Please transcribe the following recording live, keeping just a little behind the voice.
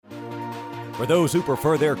For those who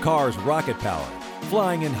prefer their car's rocket power,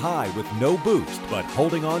 flying in high with no boost but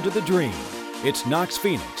holding on to the dream, it's Knox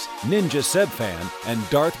Phoenix, Ninja Sebfan, and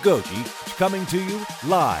Darth Goji coming to you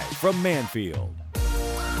live from Manfield.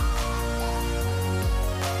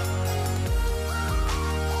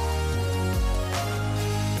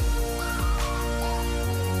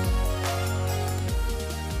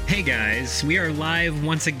 Hey guys, we are live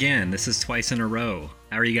once again. This is twice in a row.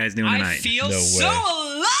 How are you guys doing tonight? I feel No so way.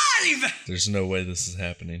 alive! There's no way this is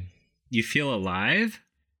happening. You feel alive?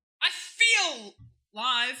 I feel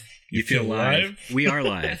live. You feel live? We are I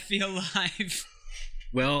live. feel live.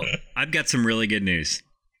 Well, I've got some really good news.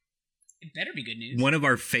 It better be good news. One of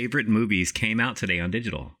our favorite movies came out today on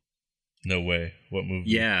digital. No way. What movie?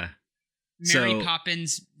 Yeah. Mary so-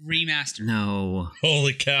 Poppins remastered. No.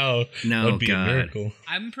 Holy cow. No, That'd be God. a miracle.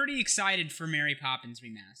 I'm pretty excited for Mary Poppins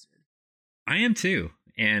remastered. I am too.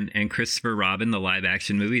 And Christopher Robin, the live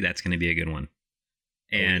action movie, that's going to be a good one.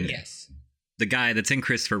 And Yes. the guy that's in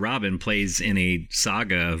Christopher Robin plays in a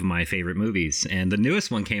saga of my favorite movies. And the newest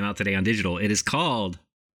one came out today on digital. It is called...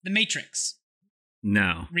 The Matrix.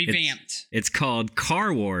 No. Revamped. It's called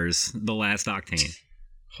Car Wars: The Last Octane.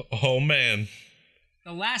 Oh, man.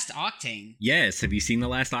 The Last Octane. Yes, have you seen The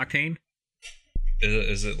Last Octane?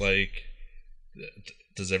 Is it like...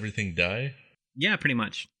 Does everything die? Yeah, pretty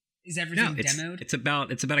much. Is everything No, demoed? it's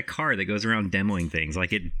about a car that goes around demoing things.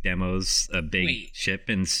 Like it demos a big Wait. ship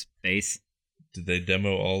in space. Did they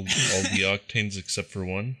demo all the octanes except for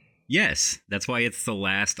one? Yes, that's why it's The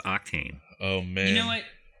Last Octane. Oh, man. You know what?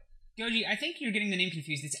 Goji, I think you're getting the name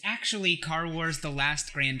confused. It's actually Car Wars The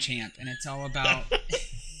Last Grand Champ, and it's all about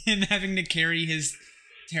him having to carry his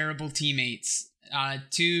terrible teammates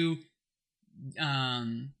to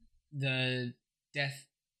the Death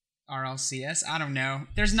RLCS. I don't know.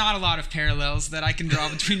 There's not a lot of parallels that I can draw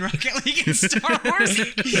between Rocket League and Star Wars.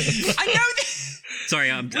 I know that Sorry,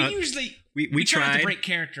 we try not tried. to break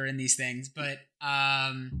character in these things, but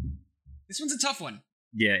this one's a tough one.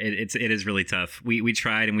 Yeah, it is really tough. We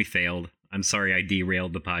tried and we failed. I'm sorry, I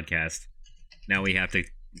derailed the podcast. Now we have to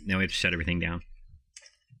shut everything down.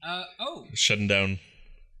 Shutting down.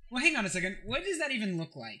 Well, hang on a second. What does that even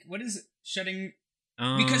look like? What is shutting?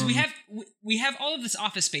 Because we have all of this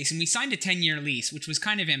office space, and we signed a 10-year lease, which was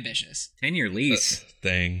kind of ambitious. 10-year lease.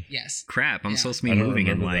 Dang. Yes. Crap, I'm Yeah. supposed to be I don't moving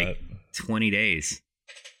in remember like that. 20 days.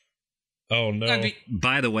 Oh, no.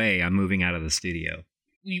 By the way, I'm moving out of the studio.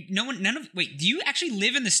 Wait, do you actually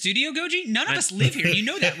live in the studio, Goji? None of us live here. You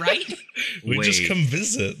know that, right? We Wait. just come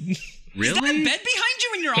visit. Really? Is that a bed behind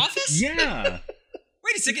you in your office? Yeah.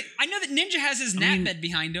 Wait a second. I know that Ninja has his nap bed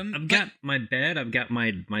behind him. I've but got my bed. I've got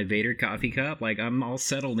my Vader coffee cup. Like I'm all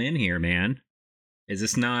settled in here, man. Is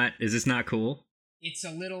this not cool? it's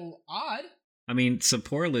a little odd. I mean,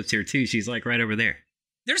 Sephora lives here too. She's like right over there.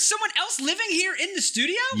 There's someone else living here in the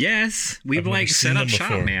studio? Yes, we've I've never like seen set up them shop,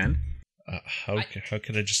 before. man. How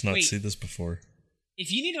could I just not Wait. see this before?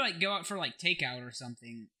 If you need to go out for takeout or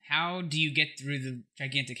something, how do you get through the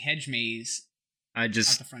gigantic hedge maze I out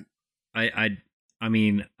just, the front? I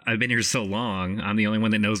mean, I've been here so long. I'm the only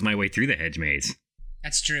one that knows my way through the hedge maze.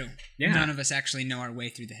 That's true. Yeah. None of us actually know our way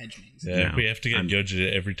through the hedge maze. Yeah, No, we have to get I'm-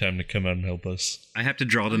 Goji every time to come out and help us. I have to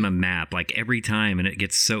draw them a map like every time, and it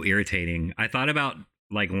gets so irritating. I thought about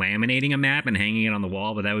like laminating a map and hanging it on the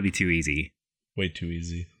wall, but that would be too easy. Way too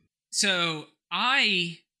easy. So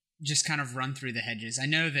I just kind of run through the hedges. I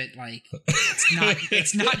know that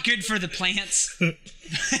it's not good for the plants. But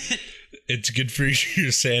It's good for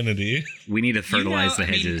your sanity. We need to fertilize the I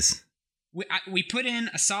mean, hedges. we put in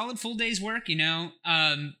a solid full day's work,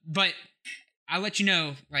 but I'll let you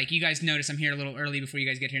know, you guys notice I'm here a little early before you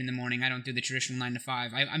guys get here in the morning. I don't do the traditional 9 to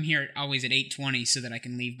 5. I'm here always at 8:20 so that I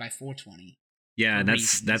can leave by 4:20. Yeah, for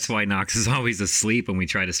that's reasons. why Knox is always asleep when we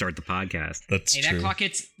try to start the podcast. That's Hey, true.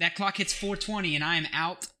 that clock hits 4:20 and I am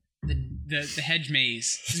out the hedge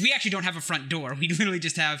maze. 'Cause we actually don't have a front door. We literally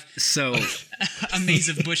just have So, a maze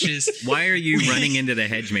of bushes. why are you running into the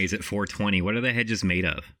hedge maze at 4:20? What are the hedges made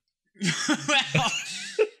of?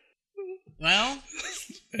 well,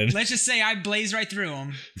 And- let's just say I blaze right through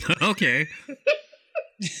them. Okay.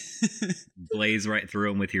 Blaze right through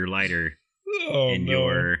them with your lighter oh, and no.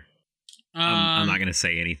 your... I'm not going to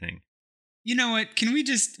say anything. You know what? Can we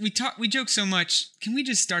just we joke so much? Can we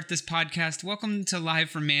just start this podcast? Welcome to Live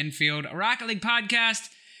from Manfield, a Rocket League podcast.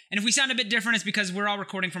 And if we sound a bit different, it's because we're all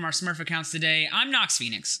recording from our Smurf accounts today. I'm Knox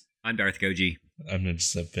Phoenix. I'm Darth Goji. I'm Ninja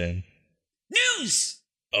Seb fan. News.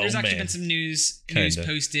 Oh, There's actually man. been some news Kinda.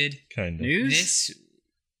 posted. Kind of. News?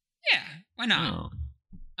 Yeah, why not?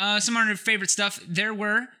 Oh. Some of our favorite stuff. There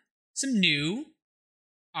were some new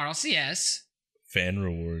RLCS Fan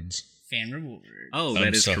rewards. fan reward. Oh, I'm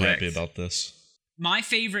that is so correct. happy about this. My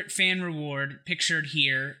favorite fan reward pictured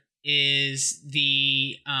here is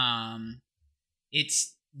the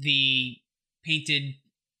it's the painted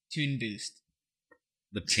toon boost.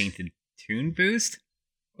 The painted Toon Boost?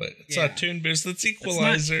 But it's Yeah. not Toon Boost, that's That's not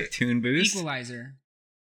Equalizer. Toon Boost? Equalizer.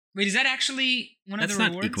 Wait, is that actually one That's of the not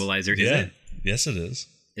rewards? Equalizer, is Yeah. it? Yes, it is.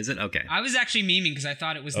 Is it? Okay. I was actually memeing because I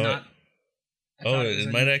thought it was Oh. not. I Oh, thought was it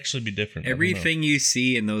a- might actually be different. I don't know. Everything you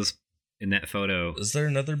see in that photo, Is there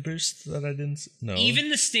another boost that I didn't see? No. Even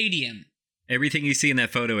the stadium. everything you see in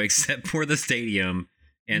that photo except for the stadium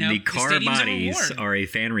and Nope, the the car stadium's a bodies reward. are a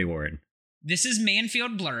fan reward. This is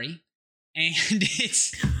Manfield Blurry, and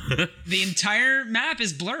it's the entire map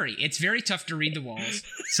is blurry. It's very tough to read the walls.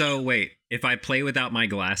 So wait, if I play without my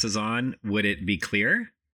glasses on, would it be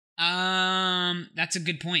clear? That's a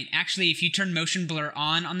good point. Actually, if you turn motion blur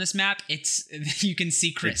on this map, it's you can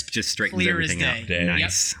see crisp. It just straightens Clear as everything out. day.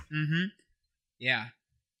 Nice. Mm-hmm. Yeah.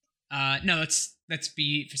 No, let's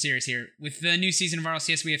be serious here. With the new season of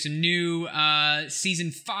RLCS, we have some new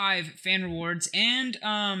season 5 fan rewards, and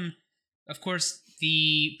of course,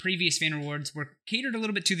 the previous fan rewards were catered a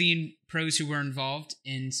little bit to the pros who were involved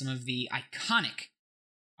in some of the iconic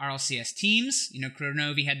RLCS teams. You know,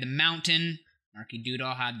 Kronovi had the Mountain, Marky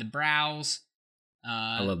Doodle had the Brows.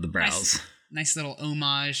 I love the brows. Nice little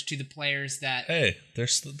homage to the players that. Hey,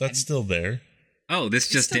 that's still there. Oh, this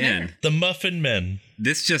It's just still in. there. The Muffin Men.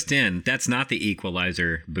 This just in. That's not the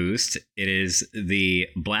Equalizer boost. It is the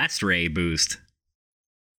Blast Ray boost.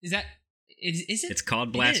 Is that? Is it? It's called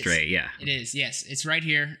It Blast is. Ray, yeah. It is, yes. It's right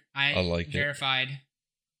here. I like it. verified.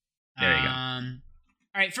 There you go. All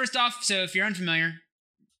right, first off, so if you're unfamiliar,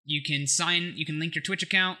 you can link your Twitch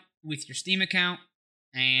account with your Steam account,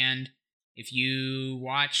 and if you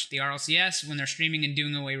watch the RLCS when they're streaming and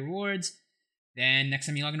doing away rewards, then next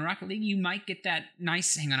time you log into Rocket League, you might get that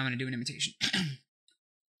nice. Hang on, I'm going to do an imitation.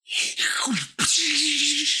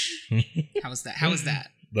 How was that? How was that?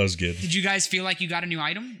 That was good. Did you guys feel like you got a new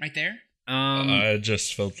item right there? I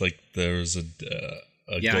just felt like there was a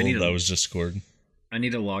Yeah, I need goal to- that was just scored. I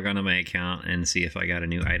need to log onto my account and see if I got a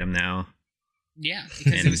new item now. Yeah,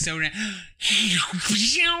 because And- it was so.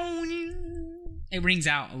 It rings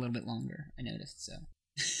out a little bit longer. I noticed. So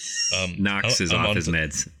Nox is I'm off his onto-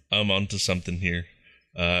 meds. I'm onto something here.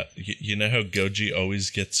 You know how Goji always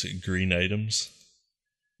gets green items?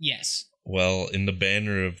 yes, Well, in the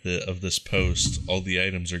banner of this post, all the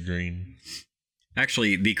items are green.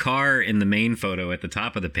 Actually, the car in the main photo at the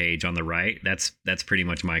top of the page on the right, that's pretty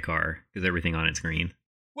much my car because everything on it's green.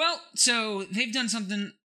 well, so they've done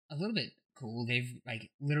something a little bit cool. They've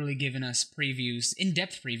literally given us previews,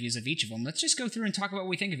 in-depth previews of each of them. Let's just go through and talk about what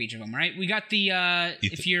we think of each of them. Right? We got the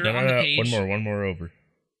if you're on the page. One more over.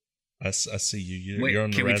 I see you. Wait, You're on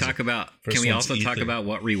the can we razzle. talk about? First Can we one's also talk Ether. about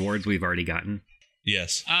what rewards we've already gotten?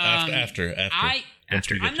 Yes. Um, After. I Once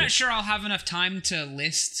we get I'm to not it. sure I'll have enough time to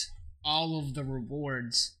list all of the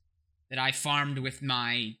rewards that I farmed with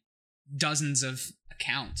my dozens of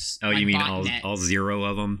accounts. Oh, my you mean botnet. all 0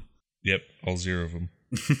 of them? Yep, all 0 of them.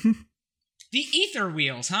 The ether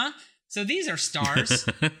wheels, huh? So these are stars.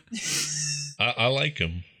 I like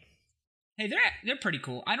them. Hey, they're pretty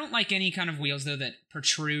cool. I don't like any kind of wheels though that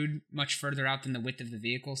protrude much further out than the width of the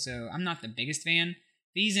vehicle, so I'm not the biggest fan.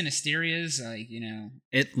 These in Asterias,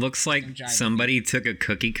 It looks like Don't jive with somebody took a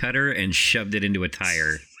cookie cutter and shoved it into a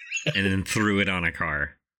tire and then threw it on a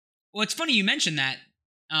car. Well, it's funny you mentioned that.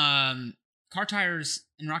 Car tires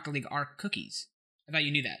in Rocket League are cookies. I thought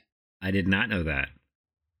you knew that. I did not know that.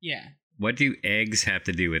 Yeah. What do eggs have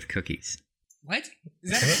to do with cookies? What?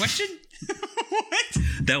 Is that a question? What?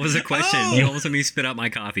 That was a question. Oh! You almost made me spit out my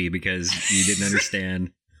coffee because you didn't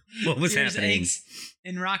understand what was There's happening. eggs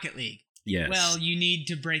in Rocket League. Yes. Well, you need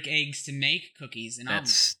to break eggs to make cookies and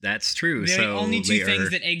omelets. that's true. They're So the only two they things are-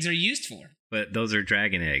 that eggs are used for. But those are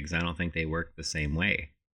dragon eggs. I don't think they work the same way.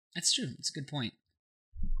 That's true. It's a good point.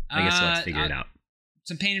 I guess let's figure it out.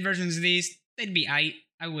 Some painted versions of these, they'd be aight.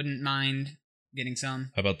 I wouldn't mind getting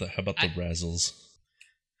some. How about the razzles?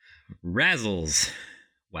 Razzles.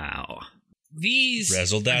 Wow. These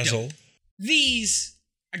Razzle are dazzle. dope. These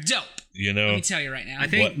are dope. You Let know, me tell you right now. I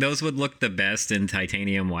think What? those would look the best in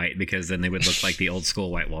titanium white because then they would look like the old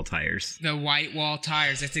school white wall tires. The white wall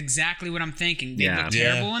tires. That's exactly what I'm thinking. They Yeah. look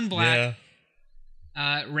terrible in black.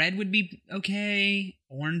 Yeah. Red would be okay.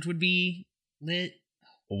 Orange would be lit.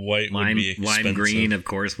 White would Lime, be expensive. lime green, of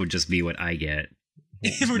course, would just be what I get.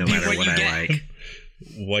 It would No be matter what what you I get. like.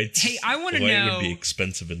 White. Hey, I wanna white know- would be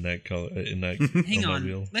expensive in that color. In that. Hang on.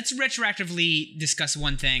 automobile. Let's retroactively discuss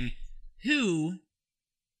one thing. Who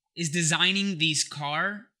is designing these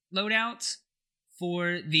car loadouts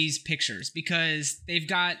for these pictures because they've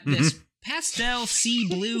got this pastel sea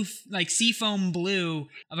blue, like seafoam blue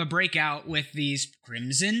of a breakout with these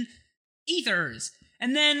crimson ethers.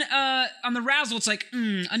 And then on the Razzle, it's like,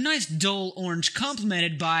 a nice dull orange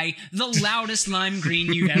complemented by the loudest lime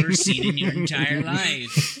green you've ever seen in your entire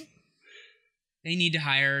life. They need to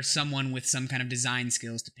hire someone with some kind of design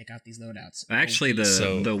skills to pick out these loadouts. Actually,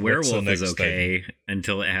 the werewolf is okay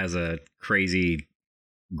until it has a crazy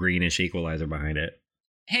greenish equalizer behind it.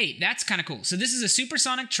 Hey, that's kind of cool. So this is a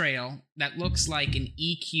supersonic trail that looks like an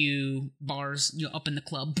EQ bars up in the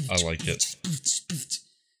club. I like it.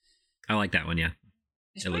 I like that one, yeah.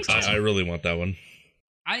 It's It looks pretty awesome. I really want that one.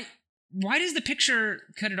 Why does the picture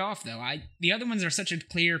cut it off, though? The other ones are such a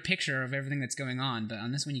clear picture of everything that's going on, but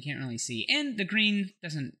on this one you can't really see. And the green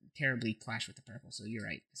doesn't terribly clash with the purple, so you're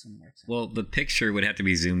right. This one works. Well, the picture would have to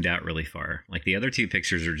be zoomed out really far. Like the other two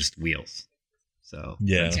pictures are just wheels. So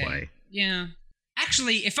that's why. Yeah.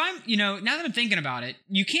 Actually, if I'm, now that I'm thinking about it,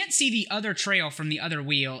 you can't see the other trail from the other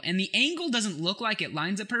wheel, and the angle doesn't look like it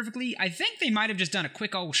lines up perfectly. I think they might have just done a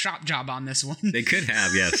quick old shop job on this one. They could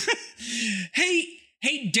have, yes.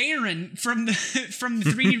 Hey, Darren from the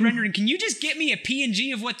 3D rendering, can you just get me a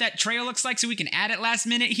PNG of what that trail looks like so we can add it last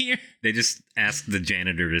minute here? They just asked the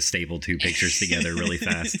janitor to staple two pictures together really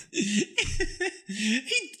fast.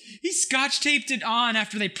 He scotch taped it on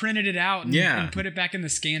after they printed it out and put it back in the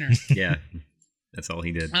scanner. Yeah. That's all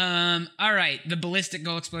he did. All right, the ballistic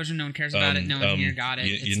goal explosion. No one cares about it. No one here got it.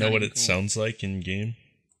 You know what it sounds like in game?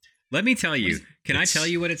 Let me tell you. Can I tell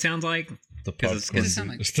you what it sounds like? The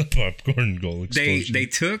popcorn. It's the popcorn goal explosion. They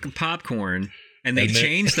took popcorn and they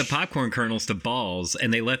changed the popcorn kernels to balls,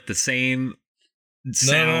 and they left the same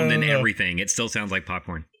sound and everything. It still sounds like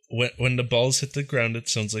popcorn. When the balls hit the ground, it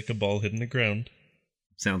sounds like a ball hitting the ground.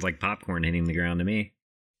 Sounds like popcorn hitting the ground to me.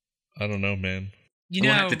 I don't know, man.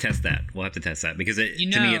 We'll have to test that. Because to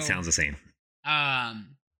me it sounds the same. I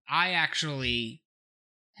actually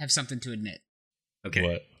have something to admit. Okay.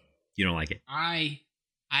 What? You don't like it? I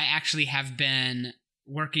actually have been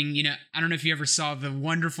working, I don't know if you ever saw the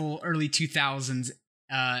wonderful early 2000s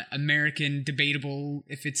American debatable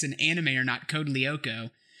if it's an anime or not, Code Lyoko,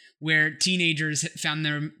 where teenagers found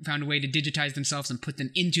a way to digitize themselves and put them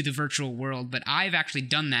into the virtual world. But I've actually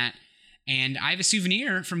done that, and I have a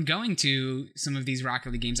souvenir from going to some of these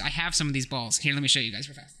Rocket League games. I have some of these balls. Here, let me show you guys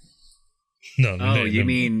real fast. No, you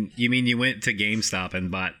mean you went to GameStop and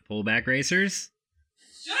bought pullback racers?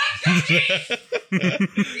 Shut up, Cody! These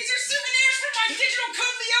are souvenirs from my digital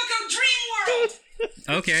Code Lyoko dream world!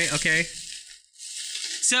 Okay.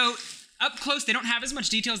 So, up close, they don't have as much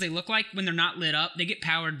detail as they look like when they're not lit up. They get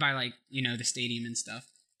powered by, the stadium and stuff.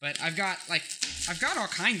 But I've got all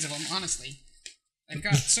kinds of them, honestly. I've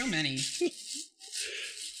got so many.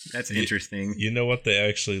 That's interesting. You know what they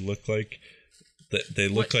actually look like? They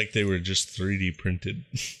look like they were just 3D printed.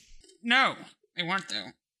 No, they weren't,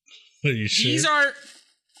 though. Are you sure? These are...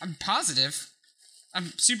 I'm positive.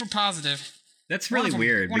 I'm super positive. That's really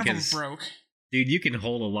weird because... One of them broke. Dude, you can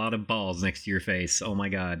hold a lot of balls next to your face. Oh my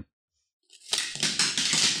god.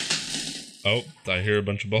 Oh, I hear a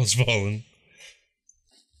bunch of balls falling.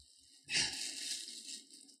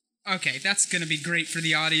 Okay, that's gonna be great for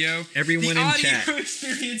the audio. Everyone in chat.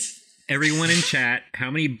 Experience. Everyone in chat,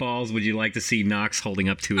 how many balls would you like to see Nox holding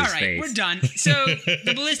up to his face? All right, we're done. So,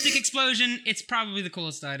 the ballistic explosion, it's probably the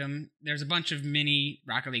coolest item. There's a bunch of mini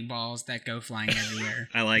Rocket League balls that go flying everywhere.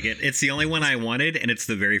 I like it. It's the only one I wanted, and it's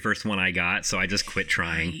the very first one I got, so I just quit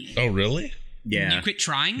trying. Oh, really? Yeah. You quit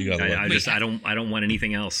trying? I don't want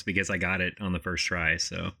anything else because I got it on the first try,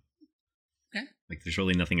 so. Okay. There's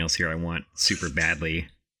really nothing else here I want super badly.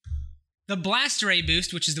 The blast ray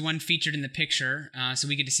boost, which is the one featured in the picture, so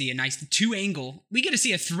we get to see a nice 2-angle. We get to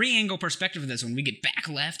see a 3-angle perspective of this one. We get back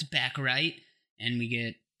left, back right, and we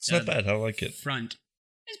get... It's not bad. I like it. Front.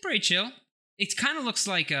 It's pretty chill. It kind of looks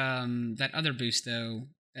like that other boost, though,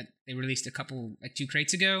 that they released a couple, 2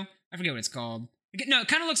 crates ago. I forget what it's called. No, it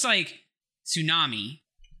kind of looks like Tsunami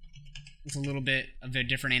with a little bit of a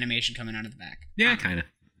different animation coming out of the back. Yeah, kind of.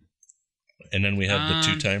 And then we have the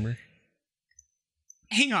 2-timer.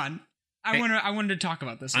 Hang on. I wanted to talk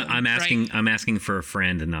about this one. I'm asking for a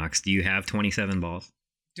friend, Nox. Do you have 27 balls?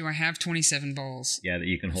 Do I have 27 balls? Yeah, that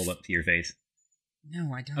you can hold up to your face.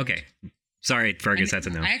 No, I don't. Okay. Sorry, Fergus, that's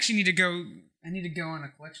a no. I actually need to go on a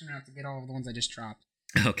collection route to get all of the ones I just dropped.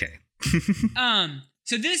 Okay.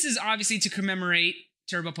 So this is obviously to commemorate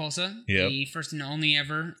Turbopulsa, the first and only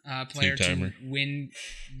ever player to win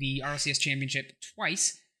the RLCS championship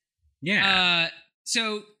twice. Yeah.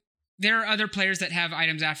 So there are other players that have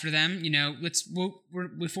items after them.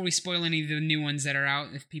 Before we spoil any of the new ones that are out,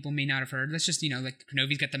 if people may not have heard, let's just, like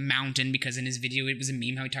Kronovi's got the mountain because in his video it was a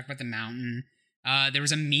meme how he talked about the mountain. There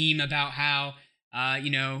was a meme about how,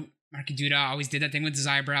 Marky Duda always did that thing with his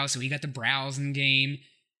eyebrows, so he got the brows in the game.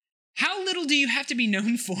 How little do you have to be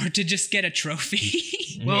known for to just get a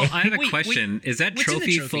trophy? Well, I have a question. Is that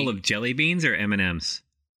trophy full of jelly beans or M&Ms?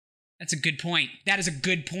 That's a good point. That is a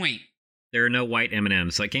good point. There are no white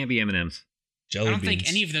M&Ms, so it can't be M&Ms. I don't think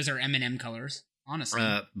any of those are M&M colors, honestly.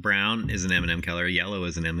 Brown is an M&M color. Yellow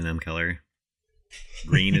is an M&M color.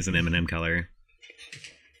 Green is an M&M color.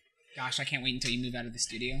 Gosh, I can't wait until you move out of the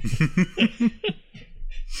studio.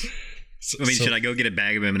 Should I go get a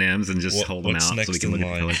bag of M&Ms and just hold them out so we can look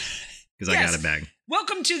at the colors? Because I got a bag.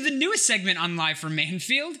 Welcome to the newest segment on Live from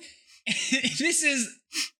Manfield. This is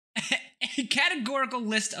a categorical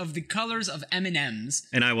list of the colors of M&Ms.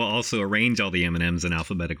 And I will also arrange all the M&Ms in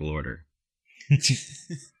alphabetical order.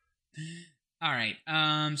 All right.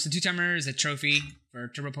 So Two-Timer is a trophy for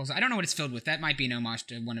Turbo Pulse. I don't know what it's filled with. That might be an homage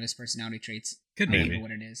to one of his personality traits. Could be. I don't know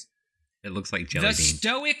what it is. It looks like jelly The bean.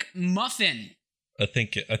 Stoic Muffin. I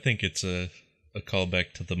think it's a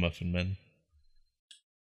callback to the Muffin Men.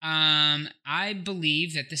 I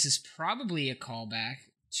believe that this is probably a callback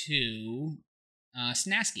to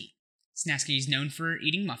Snasky. Snasky is known for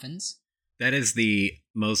eating muffins. That is the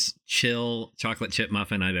most chill chocolate chip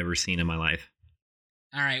muffin I've ever seen in my life.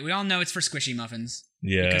 All right, we all know it's for Squishy Muffins.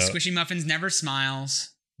 Yeah. Because Squishy Muffins never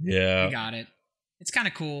smiles. Yeah. We got it. It's kind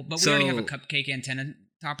of cool, but we already have a cupcake antenna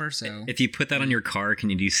topper, so... If you put that on your car,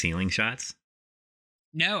 can you do ceiling shots?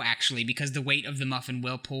 No, actually, because the weight of the muffin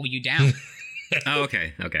will pull you down. Oh,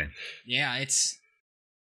 okay. Yeah, it's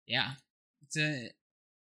the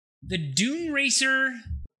Dune Racer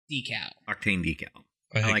decal. Octane decal.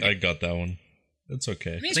 I think I got that one. That's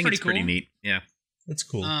okay. I mean, I think it's cool. pretty neat. Yeah. That's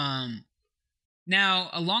cool. Now,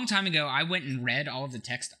 a long time ago, I went and read all of the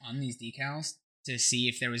text on these decals to see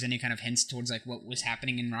if there was any kind of hints towards like what was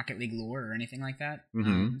happening in Rocket League lore or anything like that.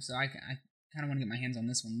 Mm-hmm. So I kind of want to get my hands on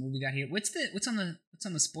this one. What we got here? What's on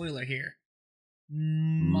the spoiler here?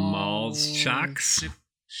 Mall shocks.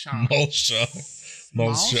 Mall shocks.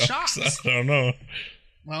 I don't know.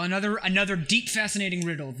 Well, another deep, fascinating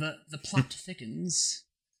riddle. The plot thickens.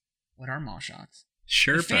 What are mall shocks?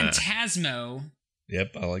 Sherpa. The Phantasmo.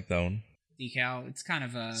 Yep, I like that one. Decal. It's kind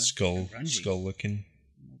of a skull looking.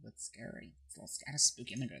 Oh, that's scary. It's a little kind of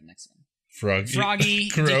spooky. I'm gonna go to the next one. Froggy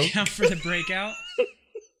decal for the breakout.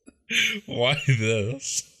 Why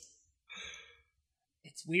this?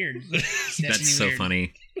 It's weird. That's so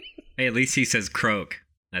funny. Hey, at least he says croak.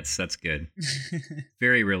 That's good.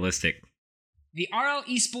 Very realistic. The RL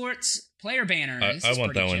Esports player banner. I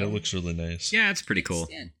want that one. It looks really nice. Yeah, it's pretty cool.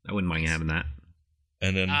 I wouldn't mind having that.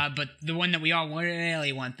 And then, but the one that we all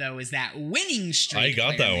really want though is that winning streak. I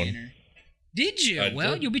got that one. Banner. Did you?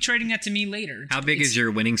 You'll be trading that to me later. How big is your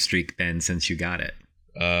winning streak been since you got it?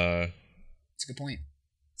 It's a good point.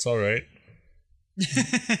 It's all right.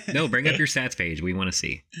 No, bring up your stats page. We want to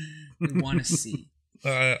see. We want to see.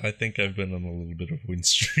 I think I've been on a little bit of a win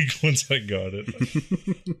streak once I got it.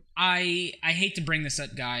 I hate to bring this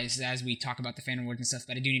up, guys, as we talk about the fan rewards and stuff,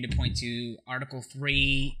 but I do need to point to Article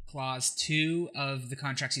 3, Clause 2 of the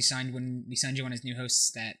contracts you signed when we signed you on as new hosts,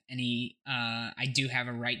 that I do have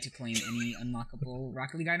a right to claim any unlockable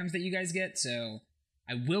Rocket League items that you guys get, so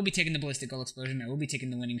I will be taking the Ballistic Goal Explosion, I will be taking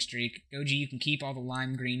the winning streak. Goji, you can keep all the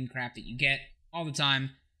lime green crap that you get all the time.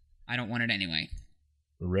 I don't want it anyway.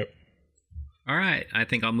 Rip. All right, I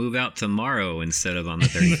think I'll move out tomorrow instead of on the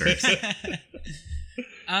 31st.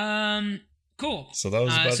 Cool. So that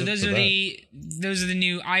was about those are the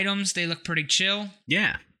new items. They look pretty chill.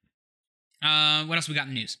 Yeah. What else we got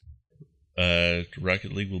in the news?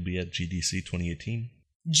 Rocket League will be at GDC 2018.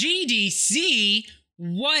 GDC?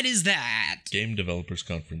 What is that? Game Developers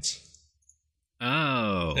Conference.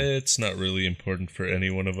 Oh. It's not really important for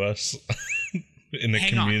any one of us in the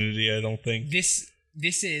community, I don't think. This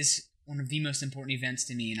is one of the most important events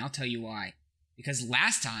to me, and I'll tell you why. Because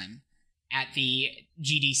last time at the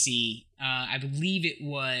GDC, I believe it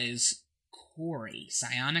was Corey,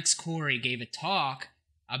 Psyonix Corey, gave a talk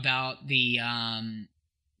about the,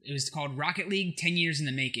 it was called Rocket League 10 Years in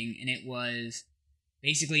the Making, and it was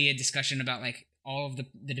basically a discussion about like all of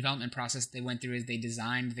the development process they went through as they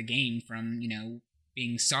designed the game from,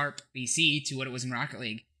 being SARP BC to what it was in Rocket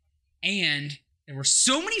League. And there were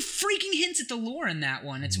so many freaking hints at the lore in that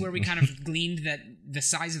one. It's where we kind of gleaned that the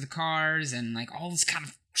size of the cars and like all this kind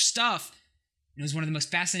of stuff. It was one of the most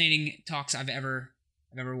fascinating talks I've ever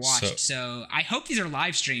watched. So I hope these are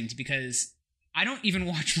live streamed because I don't even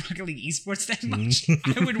watch Rocket League Esports that much.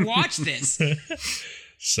 I would watch this.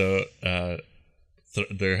 So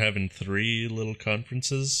they're having 3 little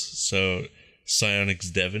conferences. So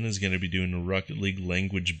Psyonix Devin is going to be doing a Rocket League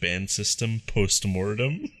language ban system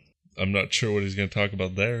post-mortem. I'm not sure what he's going to talk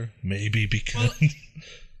about there. Maybe because...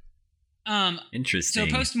 Interesting.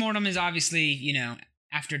 So post-mortem is obviously, you know,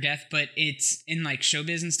 after death, but it's in like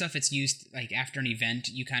showbiz and stuff. It's used like after an event,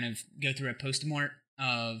 you kind of go through a post-mort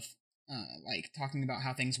of like talking about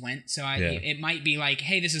how things went. So it might be like,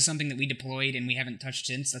 hey, this is something that we deployed and we haven't touched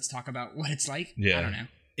since. Let's talk about what it's like. Yeah. I don't know.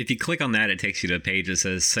 If you click on that, it takes you to a page that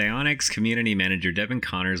says Psyonix Community Manager Devin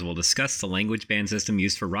Connors will discuss the language ban system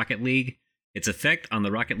used for Rocket League, its effect on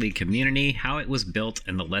the Rocket League community, how it was built,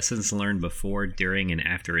 and the lessons learned before, during, and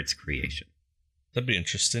after its creation. That'd be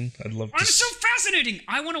interesting. I'd love to. Oh, it's so fascinating.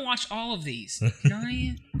 I want to watch all of these.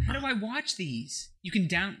 How do I watch these? You can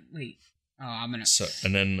wait. Oh, I'm gonna. So,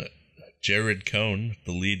 and then Jared Cohn,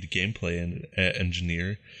 the lead gameplay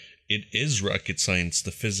engineer, it is rocket science,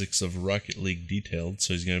 the physics of Rocket League detailed.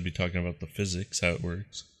 So he's going to be talking about the physics, how it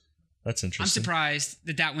works. That's interesting. I'm surprised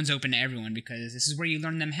that one's open to everyone because this is where you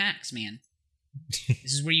learn them hacks, man.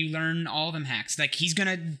 This is where you learn all them hacks. Like, he's going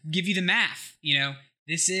to give you the math, you know.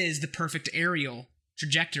 This is the perfect aerial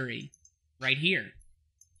trajectory right here.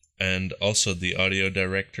 And also the audio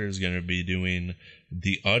director is going to be doing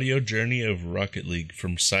the audio journey of Rocket League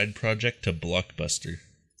from side project to blockbuster.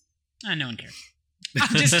 No one cares.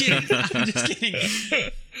 I'm just kidding. I'm just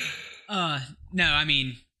kidding. No, I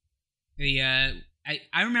mean,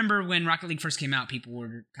 I remember when Rocket League first came out, people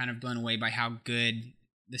were kind of blown away by how good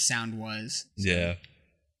the sound was. So. Yeah,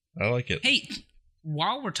 I like it. Hey,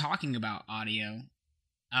 while we're talking about audio,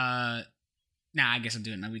 I guess I'll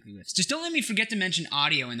do it in my weekly whiffs. Just don't let me forget to mention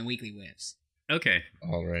audio in the weekly whiffs. Okay.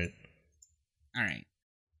 All right.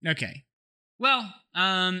 Okay. Well,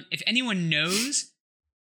 if anyone knows,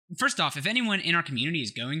 first off, if anyone in our community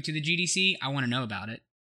is going to the GDC, I want to know about it.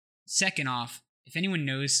 Second off, if anyone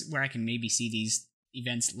knows where I can maybe see these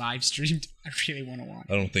events live streamed, I really want to watch.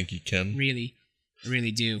 I don't think you can. Really, I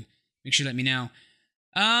really do. Make sure to let me know.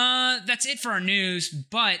 That's it for our news,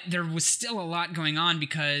 but there was still a lot going on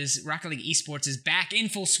because Rocket League Esports is back in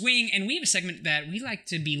full swing, and we have a segment that we like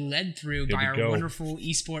to be led through by our wonderful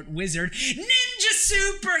esport wizard, Ninja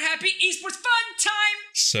Super Happy Esports Fun Time!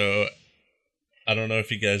 So, I don't know if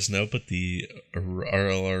you guys know, but the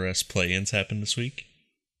RLRS play-ins happened this week.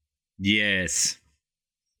 Yes.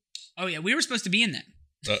 Oh yeah, we were supposed to be in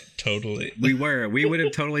that. Totally. We were. We would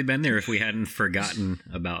have totally been there if we hadn't forgotten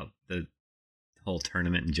about the whole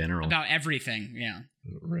tournament in general. About everything, yeah.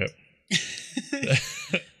 Rip. All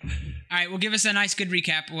right, well, give us a nice, good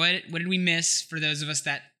recap. What did we miss for those of us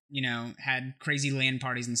that, you know, had crazy LAN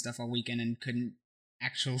parties and stuff all weekend and couldn't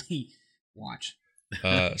actually watch?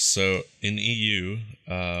 So in EU,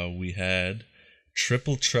 we had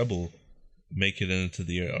Triple Trouble make it into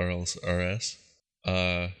the RLRS.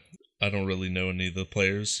 I don't really know any of the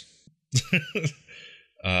players.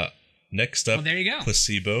 Next up, there you go.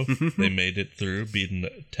 Placebo. They made it through, beating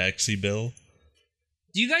Taxi Bill.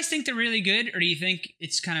 Do you guys think they're really good, or do you think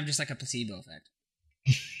it's kind of just like a placebo effect?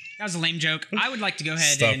 That was a lame joke. I would like to go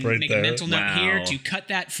ahead and make a mental note here to cut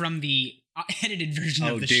that from the edited version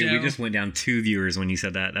of the show. Oh, dude, we just went down 2 viewers when you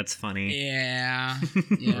said that. That's funny. Yeah.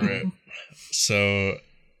 Right. So,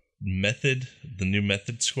 Method, the new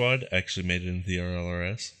Method squad, actually made it into the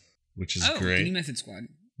RLRS, which is great. The new Method squad.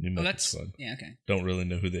 Squad. Yeah, okay. Don't really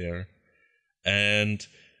know who they are. And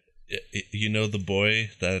you know the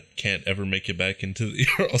boy that can't ever make it back into the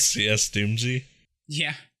RLCS Doomsy?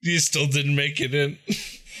 Yeah. He still didn't make it in.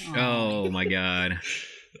 Oh my god.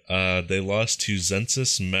 They lost to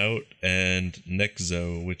Zensis, Mout, and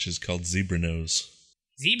Nexo, which is called Zebra Nose.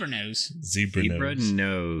 Zebra Nose? Zebra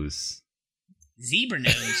Nose. Zebra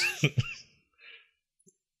Nose.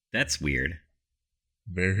 That's weird.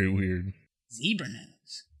 Very weird. Zebra Nose.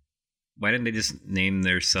 Why didn't they just name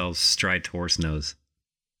themselves Stride Horse Nose?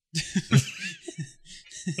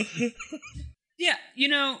 Yeah, you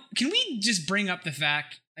know, can we just bring up the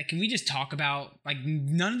fact, like, can we just talk about, like,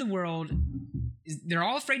 none of the world, they're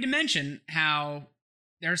all afraid to mention how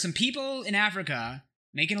there are some people in Africa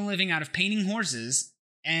making a living out of painting horses,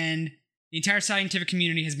 and the entire scientific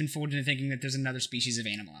community has been fooled into thinking that there's another species of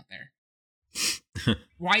animal out there.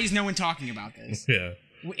 Why is no one talking about this? Yeah.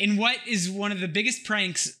 In what is one of the biggest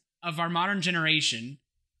pranks of our modern generation,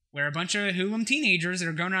 where a bunch of hoodlum teenagers that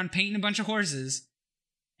are going around painting a bunch of horses,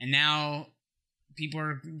 and now people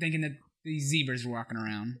are thinking that these zebras are walking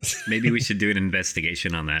around. Maybe we should do an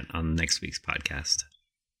investigation on that on next week's podcast.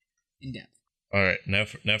 In depth. All right, now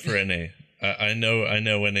for NA. I know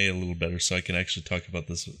NA a little better, so I can actually talk about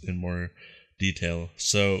this in more detail.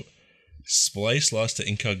 So, Splice lost to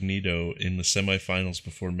Incognito in the semifinals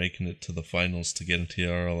before making it to the finals to get into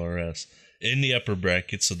RLRS in the upper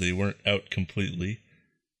bracket, so they weren't out completely.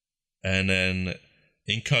 And then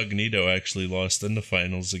Incognito actually lost in the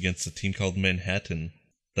finals against a team called Manhattan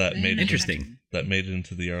that made it Interesting. that made it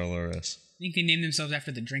into the RLRS. I think they named themselves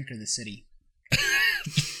after the drink or the city.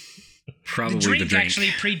 Probably the drink, the drink. actually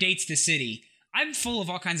predates the city. I'm full of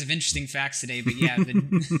all kinds of interesting facts today, but yeah,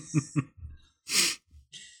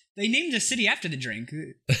 they named the city after the drink.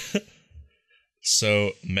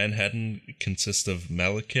 So Manhattan consists of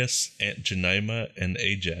Malachus, Aunt Jemima, and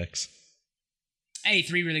Ajax. Hey,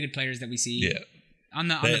 3 really good players that we see. Yeah, on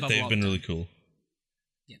the bubble. they've been really cool.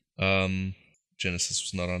 Yeah. Genesis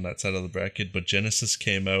was not on that side of the bracket, but Genesis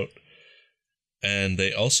came out, and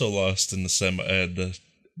they also lost in the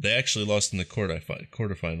they actually lost in the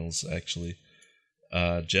quarterfinals. Actually,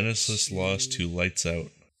 Genesis lost to Lights Out.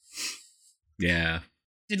 Yeah.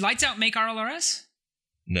 Did Lights Out make RLRS?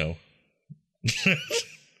 No.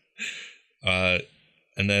 And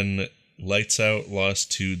then Lights Out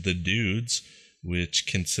lost to the Dudes, which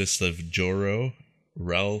consists of Joro,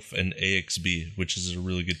 Ralph, and AXB, which is a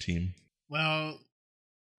really good team. Well,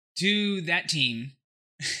 to that team,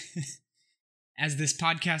 as this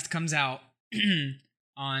podcast comes out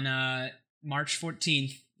on March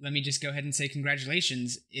 14th, let me just go ahead and say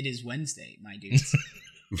congratulations. It is Wednesday, my dudes.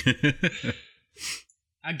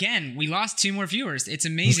 Again, we lost 2 more viewers. It's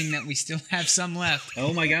amazing that we still have some left.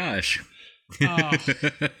 Oh my gosh. Oh.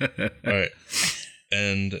 All right.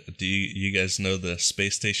 And do you guys know the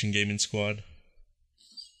Space Station Gaming Squad?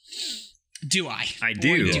 Do I? I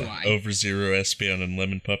do. Boy, do I. Over Zero, Espeon, and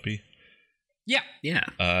Lemon Puppy. Yeah.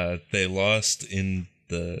 Yeah. They lost in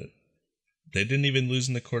the... They didn't even lose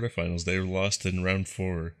in the quarterfinals. They lost in round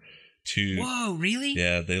 4 to... Whoa, really?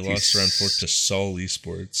 Yeah, they lost round 4 to Sol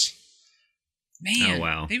Esports. Man, Oh,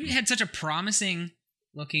 wow. They had such a promising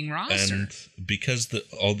looking roster. And because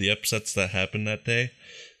all the upsets that happened that day,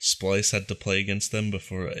 Splice had to play against them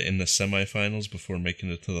before in the semifinals before making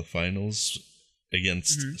it to the finals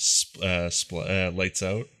against Lights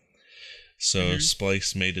Out. So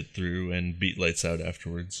Splice made it through and beat Lights Out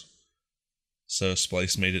afterwards. So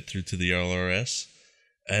Splice made it through to the RLRS.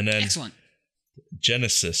 And then Excellent.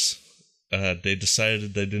 Genesis, they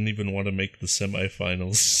decided they didn't even want to make the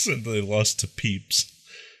semifinals, and they lost to Peeps.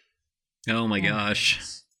 Oh my gosh.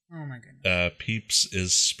 Oh my goodness. Peeps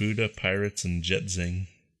is Spuda, Pirates, and Jetzing.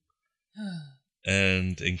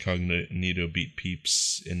 And Incognito beat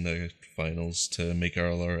Peeps in the finals to make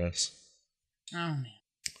RLRS. Oh man.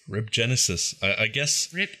 Rip Genesis. I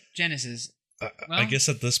guess. Rip Genesis. I guess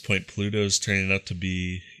at this point, Pluto's turning out to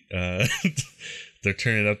be. They're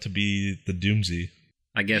turning out to be the Doomsy.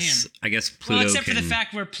 I guess Pluto. Well, except for the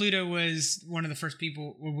fact where Pluto was one of the first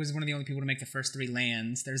people, or was one of the only people to make the first 3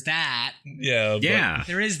 lands. There's that. Yeah. Yeah.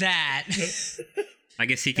 There is that. I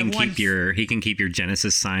guess he can keep your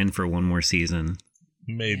Genesis sign for 1 more season.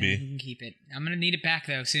 Maybe. Yeah, he can keep it. I'm gonna need it back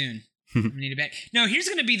though soon. I'm gonna need it back. No, here's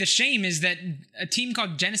gonna be the shame is that a team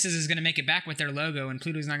called Genesis is gonna make it back with their logo, and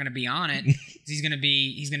Pluto's not gonna be on it. He's gonna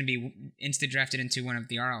be insta drafted into one of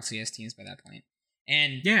the RLCS teams by that point.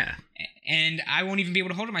 And Yeah. and I won't even be able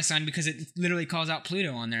to hold my sign because it literally calls out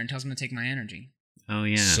Pluto on there and tells him to take my energy. Oh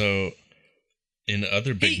yeah. So, in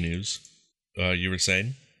other big news, you were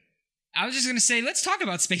saying? I was just gonna say, let's talk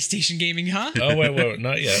about Space Station Gaming, huh? Oh wait,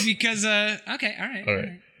 not yet. Because okay, all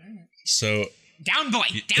right. So, Down, boy,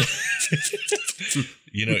 down.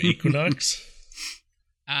 you know Equinox?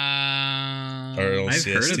 I've I've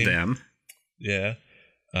heard of team? them. Yeah.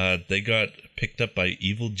 They got picked up by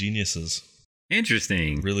Evil Geniuses.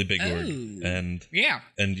 Interesting. Really big Oh. org. And Yeah,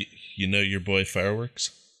 you know your boy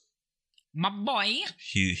Fireworks? my boy.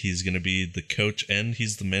 He's going to be the coach and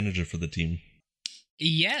he's the manager for the team.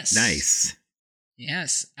 Yes. Nice.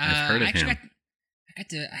 Yes. I've heard of him. I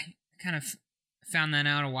kind of found that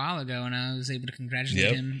out a while ago, and I was able to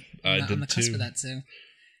congratulate him I on did the cusp too. of that. So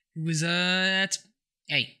it was that's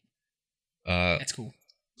cool.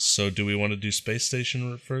 So do we want to do Space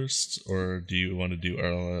Station first, or do you want to do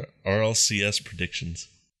RLCS predictions?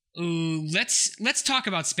 Ooh, let's talk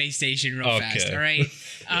about Space Station real fast. All right.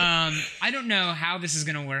 I don't know how this is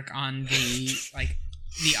gonna work on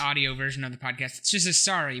the audio version of the podcast. It's just a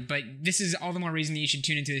sorry, but this is all the more reason that you should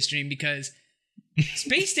tune into the stream because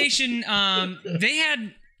Space Station, they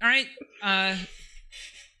had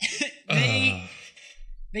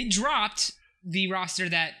they dropped the roster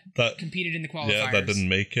that competed in the qualifiers. Yeah, that didn't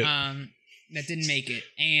make it.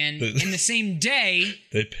 And in the same day,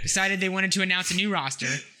 they decided they wanted to announce a new roster.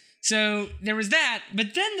 So there was that,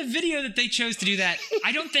 but then the video that they chose to do that,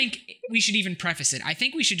 I don't think we should even preface it. I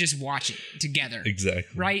think we should just watch it together.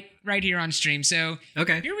 Exactly. Right here on stream. So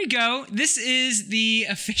Okay. here we go. This is the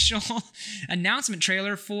official announcement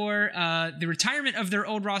trailer for the retirement of their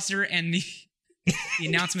old roster and the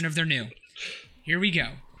announcement of their new. Here we go.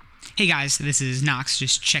 Hey guys, this is Nox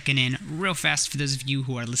just checking in real fast for those of you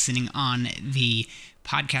who are listening on the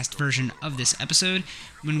podcast version of this episode.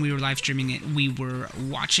 When we were live streaming it, we were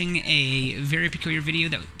watching a very peculiar video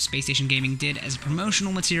that Space Station Gaming did as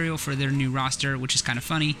promotional material for their new roster, which is kind of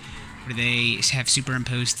funny, where they have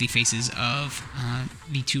superimposed the faces of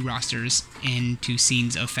the two rosters into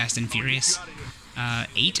scenes of Fast and Furious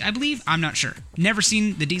 8, I believe. I'm not sure. Never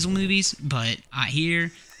seen the Diesel movies, but I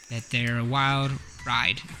hear that they're a wild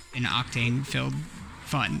ride and octane-filled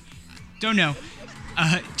fun. Don't know.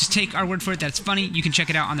 Just take our word for it that it's funny. You can check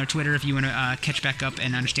it out on their Twitter if you want to catch back up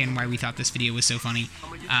and understand why we thought this video was so funny.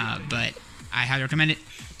 But I highly recommend it.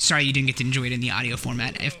 Sorry you didn't get to enjoy it in the audio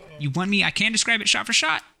format. If you want me, I can describe it shot for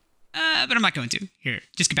shot, but I'm not going to. Here,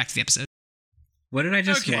 just get back to the episode. What did I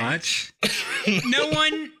just watch? No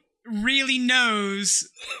one really knows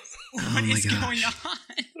what is going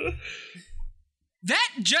on. That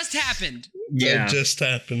just happened. Yeah. That just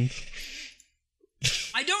happened.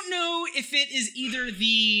 I don't know if it is either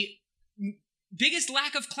the biggest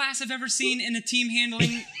lack of class I've ever seen in a team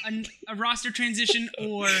handling a roster transition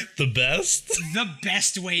or The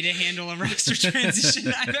best way to handle a roster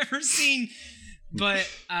transition I've ever seen. But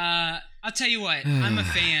I'll tell you what, I'm a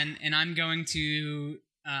fan, and I'm going to,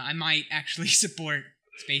 I might actually support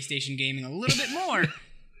Space Station Gaming a little bit more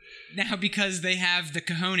now because they have the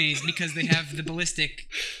cojones, because they have the ballistic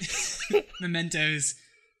mementos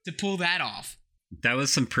to pull that off. That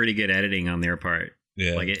was some pretty good editing on their part.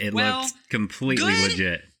 Yeah. Like it looked completely good.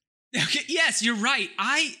 legit. Okay, yes, you're right.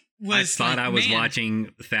 I thought I was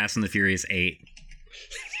watching Fast and the Furious 8.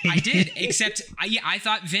 I did, except I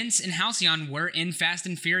thought Vince and Halcyon were in Fast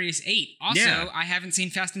and Furious 8. Also, Yeah. I haven't seen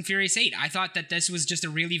Fast and Furious 8. I thought that this was just a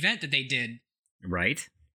real event that they did. Right?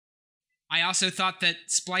 I also thought that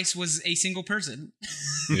Splice was a single person.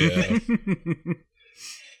 Yeah.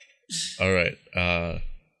 All right.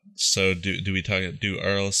 So do we do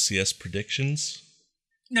RLCS predictions?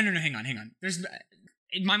 No, hang on.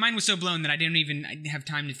 My mind was so blown that I didn't even have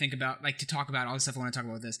time to think about, to talk about all the stuff I want to talk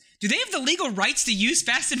about with this. Do they have the legal rights to use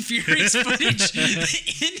Fast and Furious footage in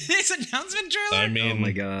this announcement trailer? I mean, oh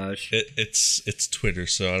my gosh. It's Twitter,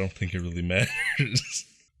 so I don't think it really matters.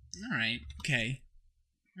 All right. Okay.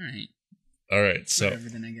 All right. So whatever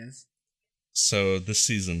then, I guess. So this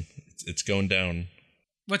season, it's going down.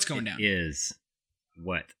 What's going down? Is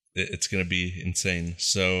what? It's going to be insane.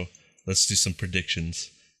 So let's do some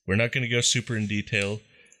predictions. We're not going to go super in detail.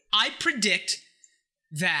 I predict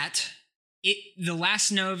that the last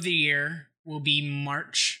snow of the year will be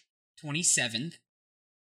March 27th.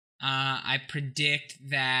 I predict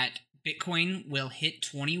that Bitcoin will hit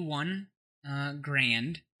 21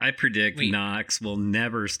 grand. I predict Nox will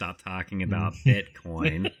never stop talking about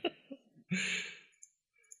Bitcoin.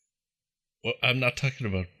 Well, I'm not talking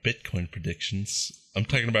about Bitcoin predictions. I'm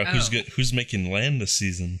talking about who's making land this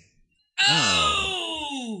season.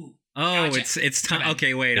 Oh, gotcha. It's time.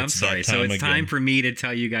 Okay, wait. I'm sorry. So it's time for me to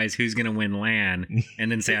tell you guys who's going to win LAN,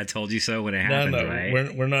 and then say I told you so when it happens,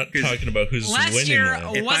 right? We're not talking about who's winning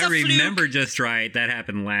LAN. If I remember just right, that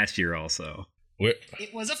happened last year also.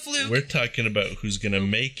 It was a fluke. We're talking about who's going to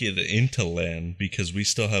make it into LAN because we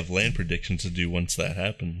still have LAN predictions to do once that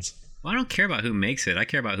happens. Well, I don't care about who makes it. I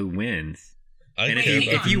care about who wins. And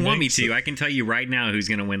if you want me to, I can tell you right now who's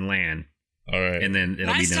going to win LAN. All right. And then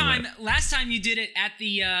it'll be done. Last time you did it at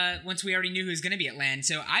the once we already knew who was going to be at LAN,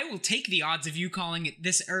 so I will take the odds of you calling it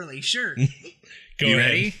this early. Sure. You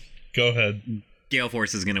ready? Go ahead. Gale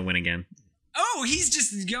Force is going to win again. Oh, he's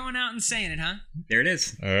just going out and saying it, huh? There it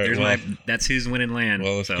is. All right. That's who's winning LAN.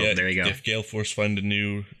 Well, there you go. If Gale Force find a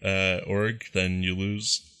new org, then you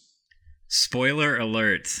lose. Spoiler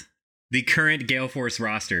alert: the current Gale Force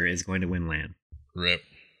roster is going to win LAN. Rip.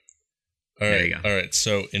 All right. There you go. All right.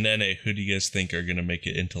 So in NA, who do you guys think are going to make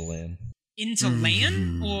it into LAN? Into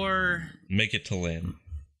LAN or make it to LAN?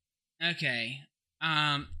 Okay.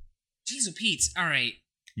 Jeez, Pete's. All right.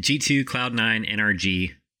 G2, Cloud9, NRG,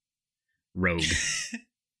 Rogue.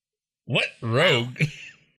 What? Rogue? Wow.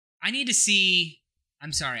 I need to see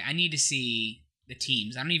the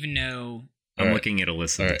teams. I don't even know. I'm looking at a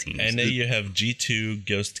list of the teams. NA, you have G2,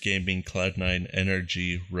 Ghost Gaming, Cloud9,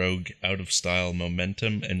 NRG, Rogue, Out of Style,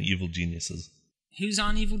 Momentum, and Evil Geniuses. Who's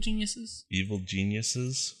on Evil Geniuses? Evil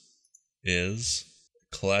Geniuses is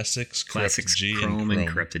Classics, G, Chrome, and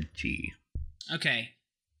Corrupted G. Okay.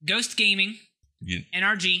 Ghost Gaming,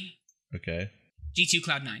 NRG, Okay. G2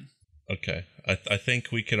 Cloud9. Okay. I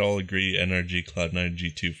think we could all agree NRG, Cloud9,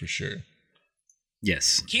 G2 for sure.